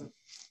 Anything? Nothing?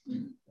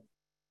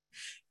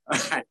 All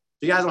right.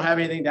 If you guys don't have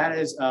anything, that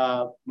is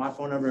my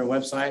phone number and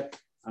website.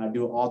 I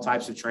do all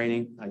types of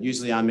training.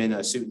 Usually I'm in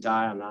a suit and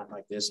tie. I'm not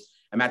like this.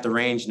 I'm at the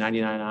range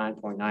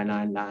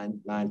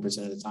 99.9999%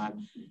 of the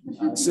time.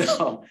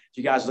 So if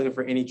you guys are looking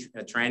for any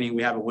training,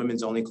 we have a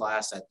women's only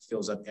class that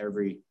fills up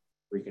every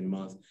freaking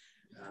month.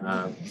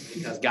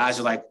 Because guys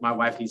are like, my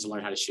wife needs to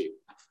learn how to shoot.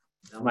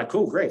 And I'm like,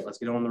 cool, great, let's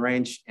get on the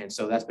range. And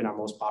so that's been our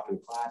most popular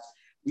class.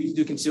 We used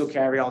to do concealed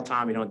carry all the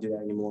time. We don't do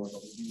that anymore,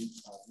 but we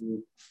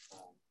do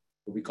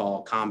what we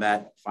call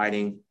combat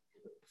fighting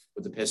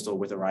with a pistol,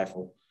 with a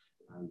rifle.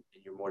 And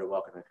you're more than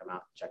welcome to come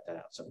out and check that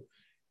out. So,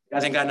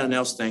 guys, ain't got nothing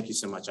else. Thank you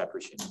so much. I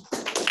appreciate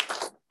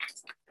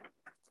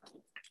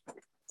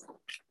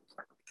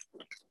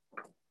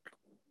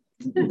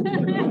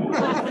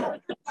it.